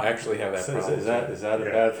 I actually have that problem. Is that a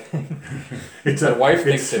Yeah. bad thing? My wife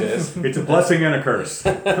thinks it is. It's a blessing and a curse.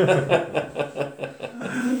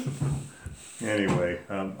 Anyway,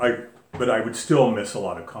 but I would still miss a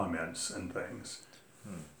lot of comments and things.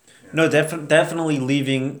 No, definitely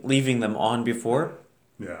leaving them on before.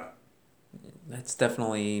 Yeah. That's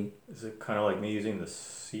definitely. Is it kind of like me using the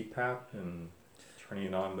CPAP and turning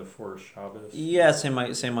it on before Shabbos? Yeah, same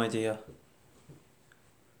idea.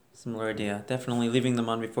 Similar idea. Definitely leaving them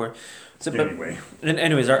on before. So, but, Anyway. and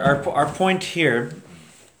anyways, our point here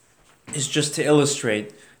is just to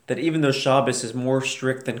illustrate that even though Shabbos is more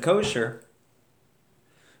strict than kosher,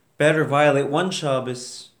 better violate one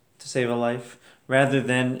Shabbos to save a life rather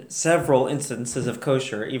than several instances of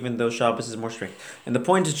kosher, even though Shabbos is more strict. And the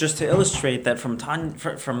point is just to illustrate that from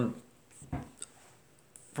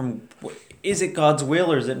is it God's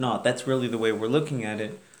will or is it not? That's really the way we're looking at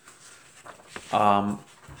it. Are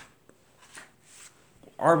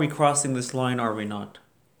we crossing this line? Are we not?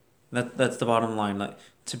 That's the bottom line. Like,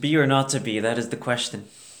 to be or not to be, that is the question.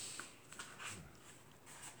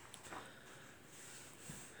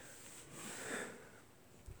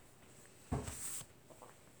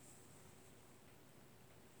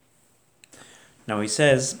 Now he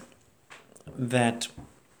says that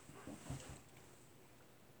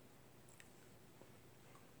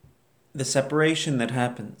the separation that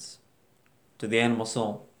happens to the animal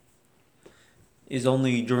soul is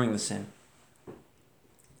only during the sin.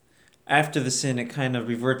 After the sin, it kind of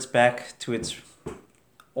reverts back to its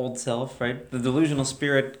old self, right? The delusional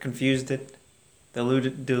spirit confused it,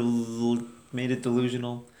 made it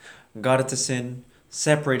delusional, got it to sin,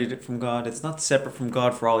 separated it from God. It's not separate from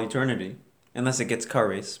God for all eternity, unless it gets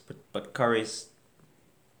charis. But charis,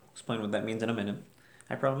 I'll explain what that means in a minute.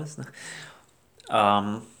 I promise.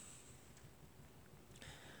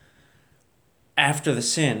 After the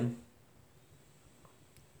sin,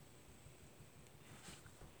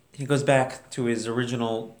 he goes back to his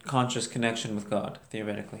original conscious connection with God,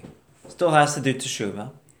 theoretically. Still has to do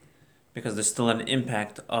teshuvah, because there's still an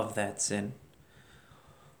impact of that sin.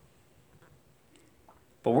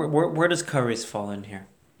 But where does charis fall in here?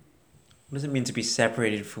 What does it mean to be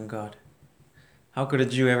separated from God? How could a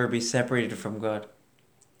Jew ever be separated from God?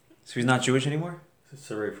 So he's not Jewish anymore? Is it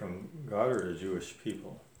separated from God or the Jewish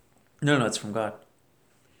people? No, it's from God.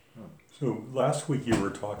 So last week you were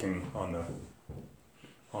talking on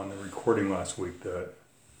the recording last week that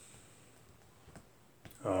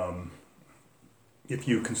if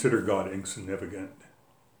you consider God insignificant,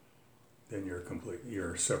 then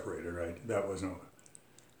you're separated, right? That wasn't.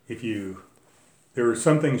 There are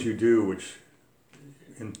some things you do which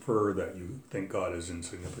infer that you think God is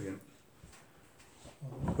insignificant.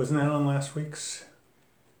 Wasn't that on last week's?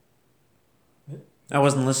 I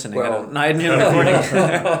wasn't listening. Well, I didn't hear the recording.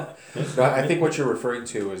 No, I think what you're referring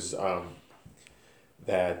to is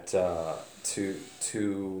that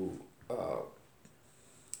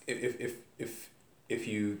if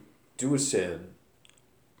you do a sin,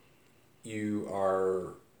 you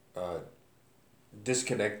are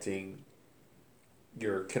disconnecting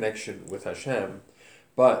your connection with Hashem,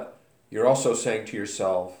 but you're also saying to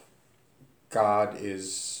yourself, God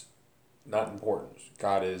is not important.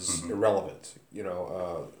 God is irrelevant.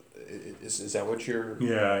 Is that what you're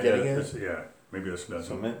getting at? Yeah. Maybe this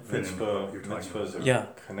doesn't So fit in what you're talking mitzvah is about. a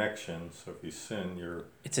connection. So if you sin, you're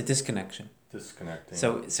It's a disconnection. disconnecting.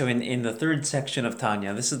 So in the third section of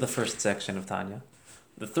Tanya, this is the first section of Tanya.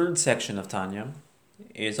 The third section of Tanya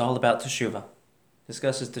is all about teshuvah.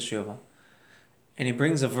 Discusses teshuvah. And he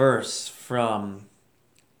brings a verse from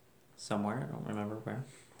somewhere, I don't remember where,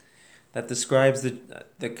 that describes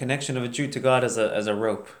the connection of a Jew to God as a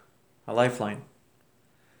rope, a lifeline.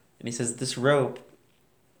 And he says this rope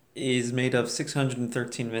is made of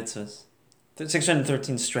 613 mitzvahs,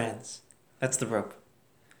 613 strands. That's the rope.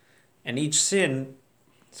 And each sin,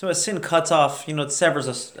 so a sin cuts off, it severs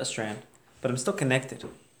a strand, but I'm still connected.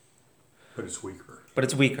 But it's weaker. But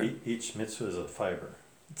it's weaker. Each mitzvah is a fiber.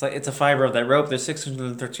 It's a fiber of that rope. There's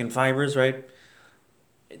 613 fibers, right?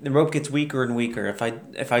 The rope gets weaker and weaker.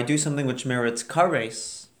 If I do something which merits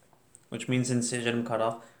chares, which means incision cut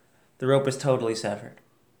off, the rope is totally severed.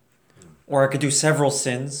 Or I could do several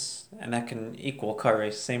sins, and that can equal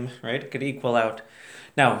chares, same, right? It could equal out.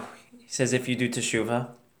 Now, he says if you do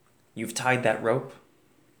teshuvah, you've tied that rope,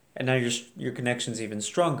 and now your connection's even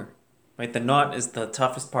stronger, right? The knot is the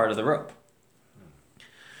toughest part of the rope.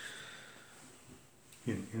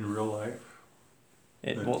 In real life,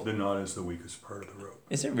 the knot is the weakest part of the rope.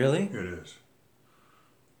 Is it really? It is.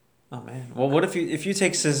 Oh man. Well, what if you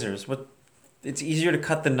take scissors? It's easier to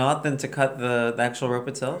cut the knot than to cut the actual rope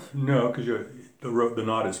itself? No, because the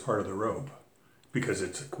knot is part of the rope because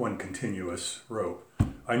it's one continuous rope.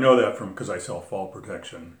 I know that because I sell fall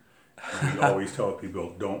protection. And we always tell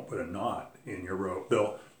people don't put a knot in your rope.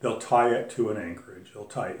 They'll tie it to an anchorage. They'll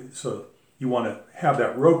tie it. So you want to have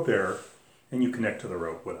that rope there, and you connect to the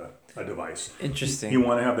rope with a device. Interesting. You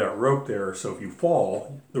want to have that rope there, so if you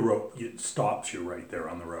fall, the rope it stops you right there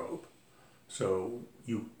on the rope. So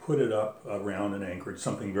you put it up around an anchorage,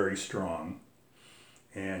 something very strong,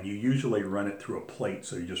 and you usually run it through a plate,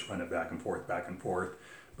 so you just run it back and forth,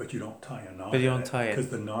 but you don't tie a knot. But you don't tie it. Because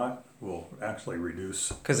the knot will actually reduce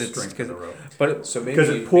the Because strength of the rope. But So maybe Because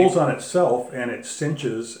it pulls on itself, and it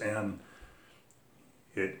cinches, and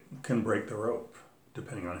it can break the rope,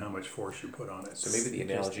 depending on how much force you put on it. So maybe the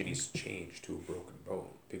analogy needs to change to a broken bone,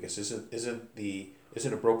 because isn't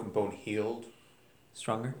a broken bone healed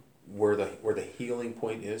stronger. where the healing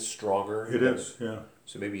point is stronger? It is, yeah.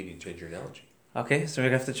 So maybe you need to change your analogy. Okay, so we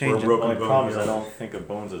have to change Or it. broken My bone, problem is yeah. I don't think of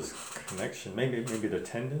bones as connection. Maybe the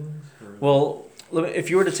tendons. Or Well, if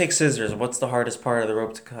you were to take scissors, what's the hardest part of the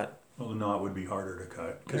rope to cut? Well, the knot would be harder to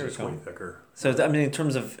cut because There it's we go. way thicker. So I mean, in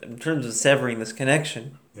terms of severing this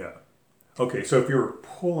connection, Yeah. Okay, so if you're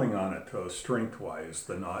pulling on it, strength-wise,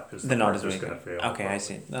 the knot is the knot is just weaker. going to fail. Okay, I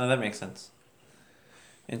see. No, that makes sense.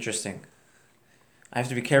 Interesting. I have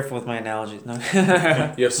to be careful with my analogies. No.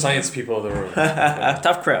 You have science people in the room.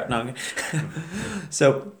 Tough crowd. No.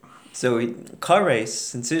 so,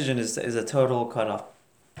 kares, incision, is a total cutoff.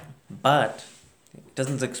 But it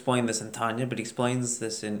doesn't explain this in Tanya, but he explains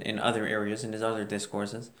this in other areas, in his other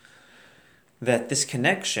discourses, that this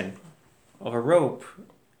connection of a rope,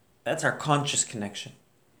 that's our conscious connection.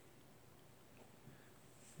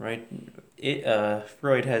 Right?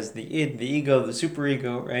 Freud has the id, the ego, the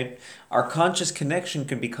superego, right? Our conscious connection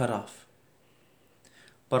can be cut off.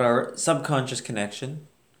 But our subconscious connection,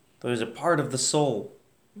 there's a part of the soul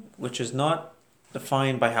which is not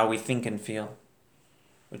defined by how we think and feel,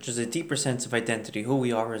 which is a deeper sense of identity, who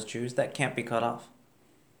we are as Jews, that can't be cut off.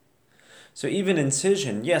 So even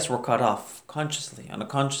incision, yes, we're cut off consciously. On a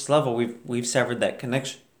conscious level, we've severed that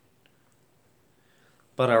connection.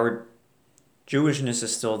 But our Jewishness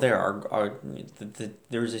is still there.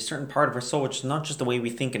 There's a certain part of our soul which is not just the way we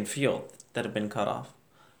think and feel that have been cut off.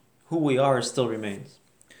 Who we are still remains.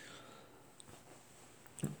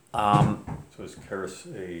 So is kares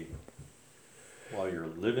a while you're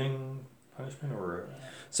living punishment, or?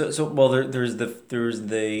 There's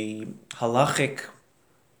the halachic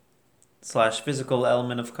 / physical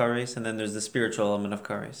element of kares, and then there's the spiritual element of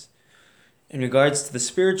kares. In regards to the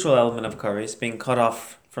spiritual element of kares, being cut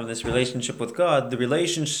off from this relationship with God, the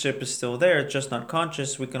relationship is still there, it's just not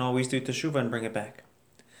conscious. We can always do teshuvah and bring it back.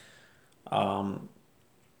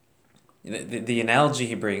 The analogy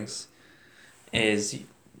he brings is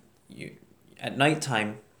at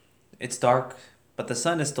nighttime, it's dark, but the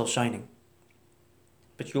sun is still shining.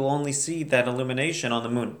 But you'll only see that illumination on the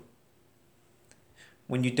moon.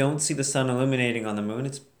 When you don't see the sun illuminating on the moon,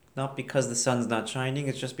 it's not because the sun's not shining,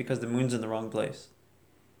 it's just because the moon's in the wrong place.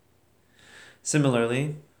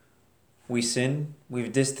 Similarly, we sin,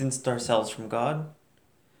 we've distanced ourselves from God,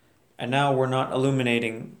 and now we're not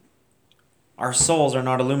illuminating, our souls are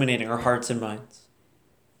not illuminating our hearts and minds.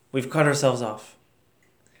 We've cut ourselves off.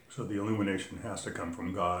 So the illumination has to come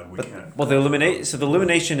from God. The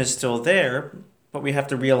illumination is still there, but we have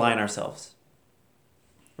to realign ourselves.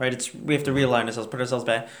 Right? We have to realign ourselves, put ourselves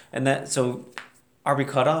back. So are we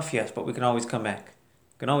cut off? Yes, but we can always come back.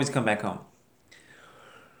 We can always come back home.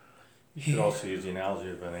 You could also use the analogy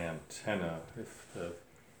of an antenna. If the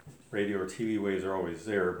radio or TV waves are always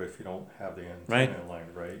there, but if you don't have the antenna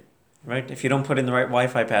aligned right. Right? If you don't put in the right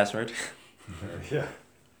Wi-Fi password. Yeah.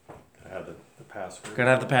 Gotta have the password. Gotta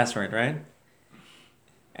have the password, right?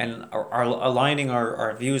 And our aligning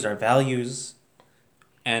our views, our values,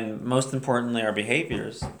 and most importantly, our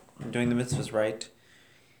behaviors, doing the mitzvahs right.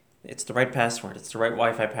 It's the right password. It's the right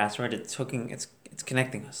Wi-Fi password. It's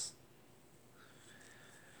connecting us.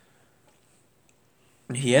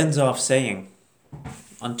 And he ends off saying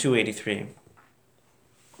on 283,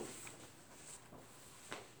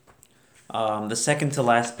 the second to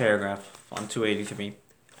last paragraph on 283,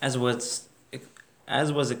 as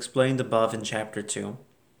was explained above in chapter 2,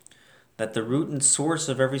 that the root and source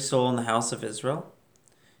of every soul in the house of Israel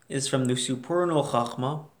is from the supernal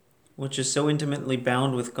Chachma, which is so intimately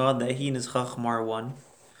bound with God that he and his Chachma are one.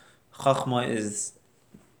 Chachma is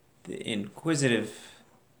the inquisitive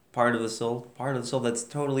part of the soul that's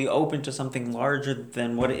totally open to something larger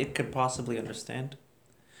than what it could possibly understand.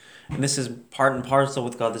 And this is part and parcel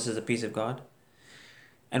with God. This is a piece of God.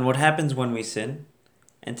 And what happens when we sin,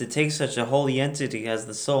 and to take such a holy entity as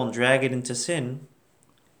the soul and drag it into sin,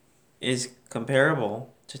 is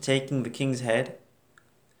comparable to taking the king's head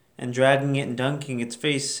and dragging it and dunking its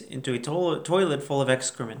face into a toilet full of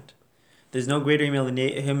excrement. There's no greater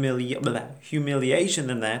humiliation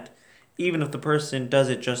than that, even if the person does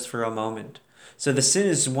it just for a moment. So the sin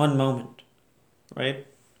is one moment, right?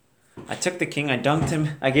 I took the king, I dunked him,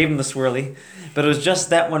 I gave him the swirly, but it was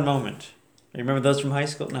just that one moment. You remember those from high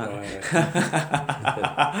school? No. Oh, yeah.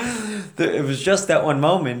 It was just that one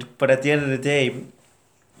moment, but at the end of the day,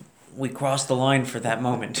 we crossed the line for that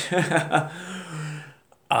moment.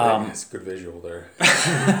 It's a good visual there.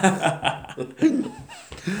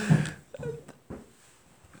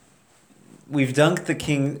 We've dunked the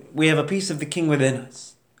king. We have a piece of the king within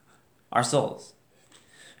us, our souls,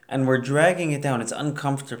 and we're dragging it down. It's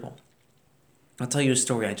uncomfortable. I'll tell you a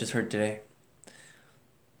story I just heard today.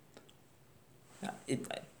 I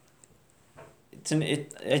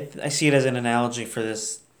see it as an analogy for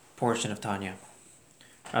this portion of Tanya.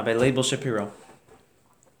 Rabbi Leibel Shapiro.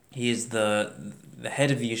 He is the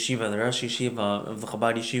head of the yeshiva, the Rosh Yeshiva of the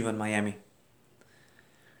Chabad Yeshiva in Miami.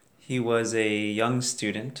 He was a young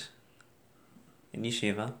student in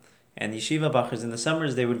yeshiva, and yeshiva bachers in the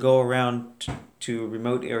summers, they would go around to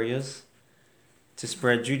remote areas to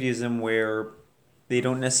spread Judaism where they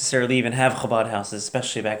don't necessarily even have Chabad houses,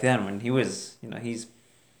 especially back then when he was, he's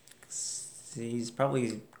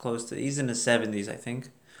probably he's in his 70s, I think.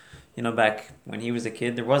 Back when he was a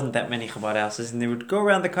kid, there wasn't that many Chabad houses, and they would go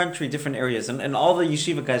around the country, different areas, and all the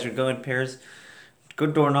yeshiva guys would go in pairs, go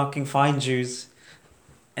door knocking, find Jews.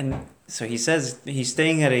 And so he says he's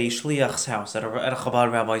staying at a shliach's house, at a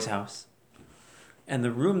Chabad rabbi's house. And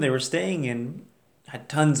the room they were staying in had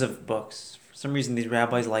tons of books. For some reason, these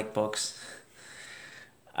rabbis like books.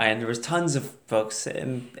 And there was tons of books,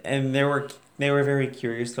 and they were very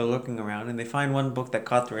curious. They're looking around, and they find one book that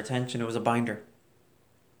caught their attention. It was a binder.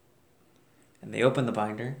 And they open the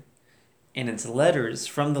binder, and it's letters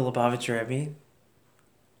from the Lubavitcher Rebbe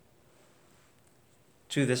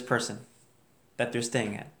to this person that they're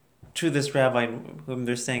staying at, to this rabbi whom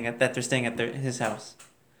they're staying at, his house.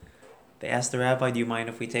 They ask the rabbi, "Do you mind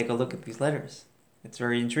if we take a look at these letters? It's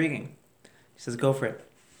very intriguing." He says, "Go for it."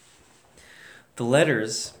 The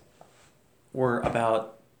letters were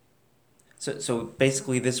about... So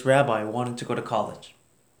basically this rabbi wanted to go to college.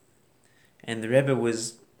 And the Rebbe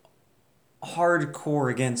was hardcore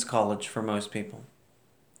against college for most people,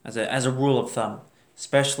 as a rule of thumb,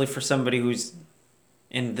 especially for somebody who's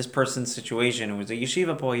in this person's situation, who was a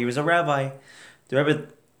yeshiva boy, he was a rabbi. The Rebbe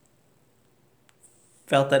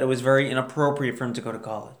felt that it was very inappropriate for him to go to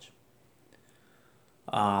college.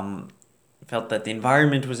 Felt that the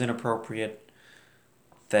environment was inappropriate,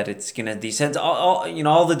 that it's gonna descend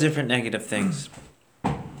all the different negative things.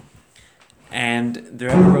 And the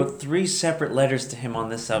Rebbe wrote 3 separate letters to him on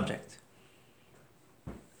this subject.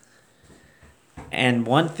 And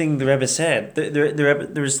one thing the Rebbe said,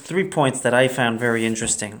 there's 3 points that I found very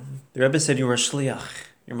interesting. The Rebbe said, "You are shliach,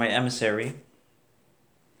 you're my emissary."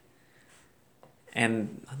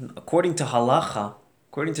 And according to halacha,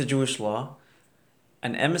 according to Jewish law,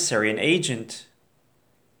 an emissary, an agent,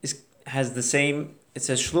 has the same. It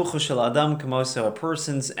says shluchu shel adam kamoso. A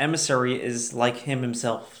person's emissary is like him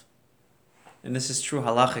himself, and this is true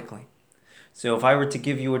halachically. So if I were to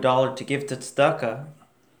give you $1 to give to tzedakah,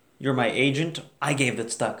 you're my agent, I gave the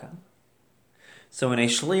tzedakah. So when a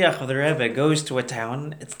shliach of the Rebbe goes to a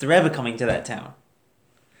town, it's the Rebbe coming to that town.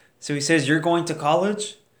 So he says, "You're going to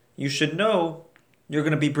college? You should know you're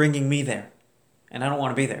going to be bringing me there. And I don't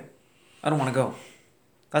want to be there. I don't want to go.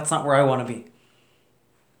 That's not where I want to be."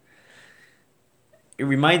 It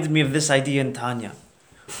reminded me of this idea in Tanya.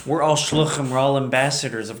 We're all shluchim, we're all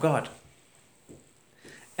ambassadors of God.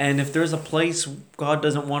 And if there's a place God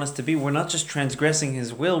doesn't want us to be, we're not just transgressing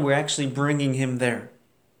His will, we're actually bringing Him there,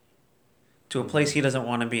 to a place He doesn't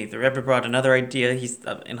want to be. The Rebbe brought another idea. He's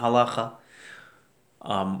in halacha,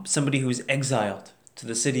 somebody who's exiled to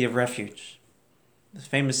the city of refuge, the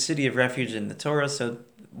famous city of refuge in the Torah. So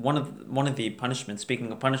one of the punishments,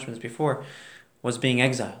 speaking of punishments before, was being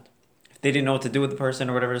exiled. If they didn't know what to do with the person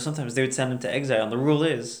or whatever, sometimes they would send him to exile. And the rule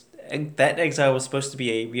is that exile was supposed to be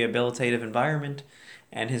a rehabilitative environment,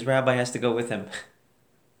 and his rabbi has to go with him.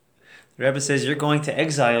 The Rebbe says, "You're going to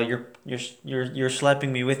exile. You're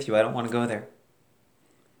schlepping me with you. I don't want to go there."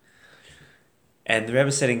 And the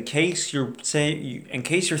Rebbe said, in case you're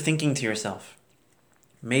thinking to yourself,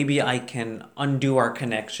 maybe I can undo our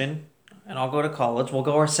connection, and I'll go to college. We'll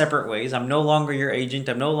go our separate ways. I'm no longer your agent.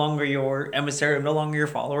 I'm no longer your emissary. I'm no longer your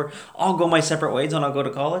follower. I'll go my separate ways, and I'll go to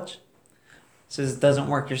college. He says, it doesn't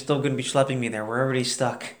work. You're still going to be schlepping me there. We're already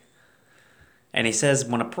stuck. And he says,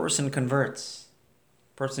 when a person converts,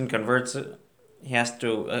 a convert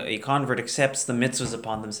accepts the mitzvahs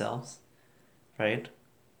upon themselves, right?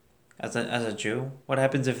 As a Jew, what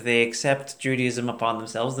happens if they accept Judaism upon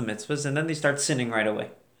themselves, the mitzvahs, and then they start sinning right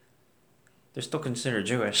away? They're still considered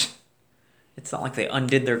Jewish. It's not like they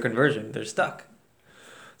undid their conversion. They're stuck.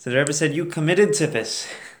 So the Rebbe said, you committed to this.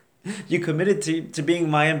 You committed to being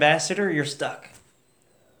my ambassador, you're stuck.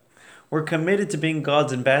 We're committed to being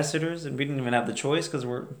God's ambassadors, and we didn't even have the choice because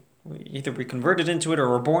either we converted into it or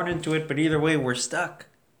we're born into it, but either way, we're stuck.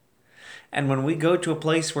 And when we go to a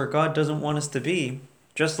place where God doesn't want us to be,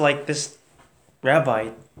 just like this rabbi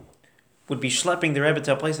would be schlepping the Rebbe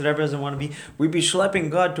to a place that Rebbe doesn't want to be, we'd be schlepping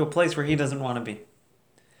God to a place where He doesn't want to be.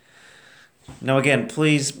 Now again,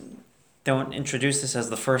 please don't introduce this as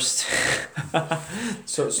the first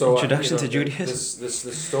introduction to Judaism. This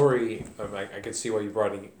story, I can see why you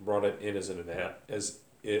brought it in as an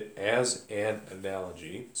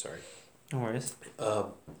analogy. Sorry. No worries.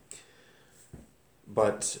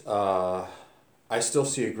 But I still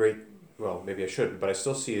see maybe I shouldn't, but I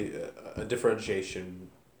still see a differentiation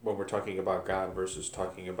when we're talking about God versus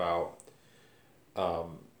talking about a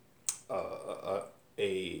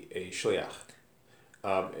shliach.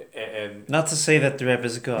 And Not to say that the Rebbe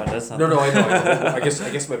is God. That's not. no, I know. I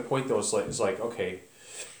guess my point though is like okay,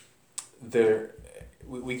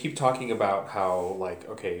 we keep talking about how like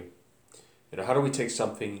okay, how do we take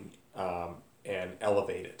something and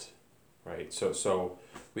elevate it, right? So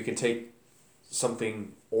we can take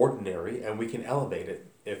something ordinary and we can elevate it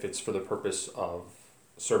if it's for the purpose of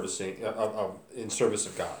servicing in service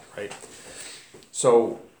of God, right?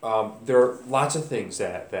 So there are lots of things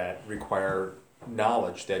that require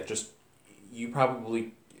knowledge that just you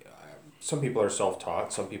probably some people are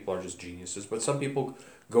self-taught, some people are just geniuses, but some people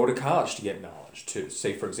go to college to get knowledge to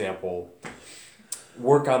say, for example,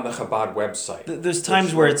 work on the Chabad website. There's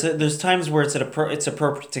times where it's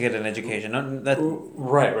appropriate to get an education.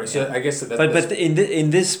 Right. So I guess but in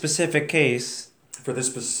this specific case, for this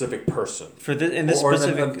specific person, in this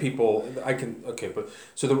specific then people, I can but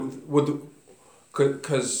so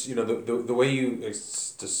because the way you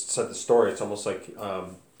just said the story, it's almost like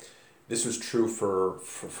this was true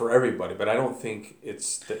for everybody, but I don't think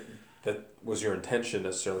it's that was your intention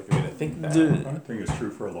necessarily for me to think that. I think it's true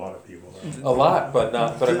for a lot of people. A lot, but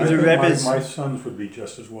not. But I think my sons would be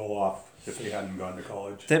just as well off if they hadn't gone to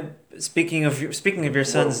college. Speaking of your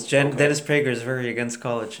sons, Dennis Prager is very against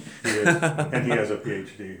college. He is, and he has a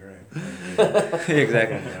PhD, right?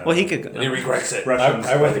 Exactly. And, well, he could. And he regrets it.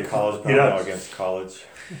 I went to college, but I'm not against college.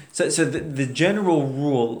 So the general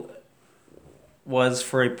rule was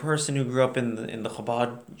for a person who grew up in the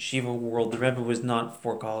Chabad Shiva world, the Rebbe was not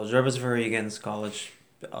for college. The Rebbe was very against college,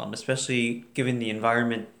 especially given the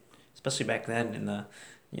environment, especially back then.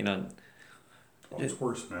 It's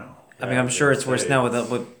worse now. I mean, I'm sure it's worse now.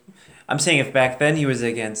 With I'm saying if back then he was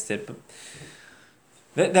against it,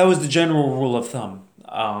 but that was the general rule of thumb.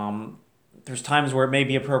 There's times where it may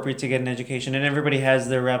be appropriate to get an education, and everybody has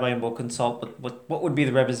their rabbi and will consult what would be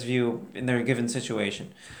the Rebbe's view in their given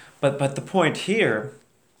situation. But the point here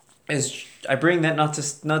is I bring that not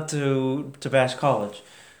to bash college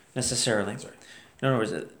necessarily. Sorry. In other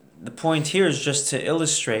words, the point here is just to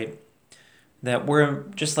illustrate that we're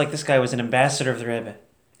just like this guy was an ambassador of the Rebbe,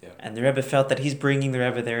 and the Rebbe felt that he's bringing the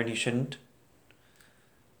Rebbe there and he shouldn't.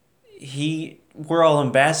 We're all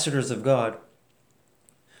ambassadors of God,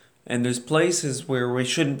 and there's places where we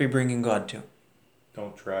shouldn't be bringing God to.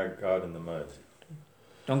 Don't drag God in the mud.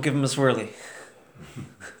 Don't give him a swirly.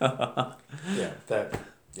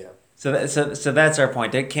 So that's our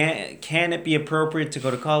point. Can it be appropriate to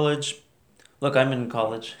go to college? Look, I'm in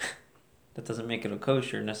college. That doesn't make it a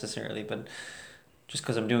kosher necessarily, but just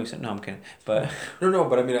because I'm doing something. No, I'm kidding. But no.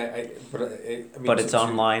 But I mean, I mean. But it's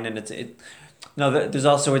online, and there's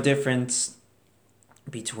also a difference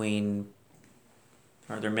between,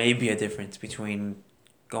 or there may be a difference between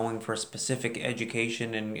going for a specific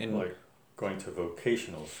education and like going to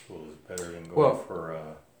vocational school is better than going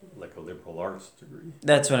for like a liberal arts degree.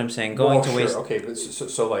 That's what I'm saying. Going to waste. Okay, but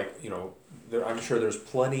so like I'm sure there's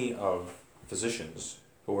plenty of physicians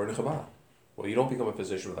who are in Chabad. Well, you don't become a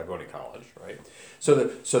physician without going to college, right? So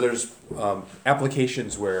there's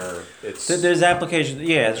applications where it's there's applications.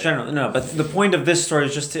 Yeah, it's general. No, but the point of this story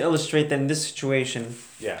is just to illustrate that in this situation,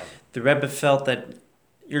 the Rebbe felt that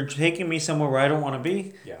you're taking me somewhere where I don't want to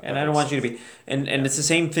be, and I don't want you to be. And it's the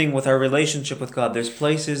same thing with our relationship with God. There's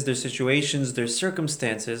places, there's situations, there's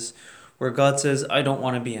circumstances where God says, I don't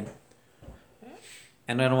want to be in.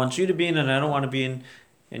 And I don't want you to be in, and I don't want to be in.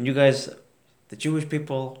 And you guys, the Jewish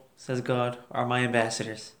people, says God, are my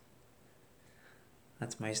ambassadors.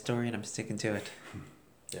 That's my story, and I'm sticking to it.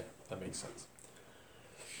 Yeah, that makes sense.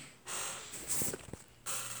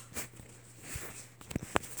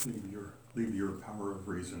 Leave your power of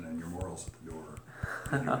reason and your morals at the door.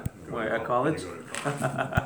 Why, at college?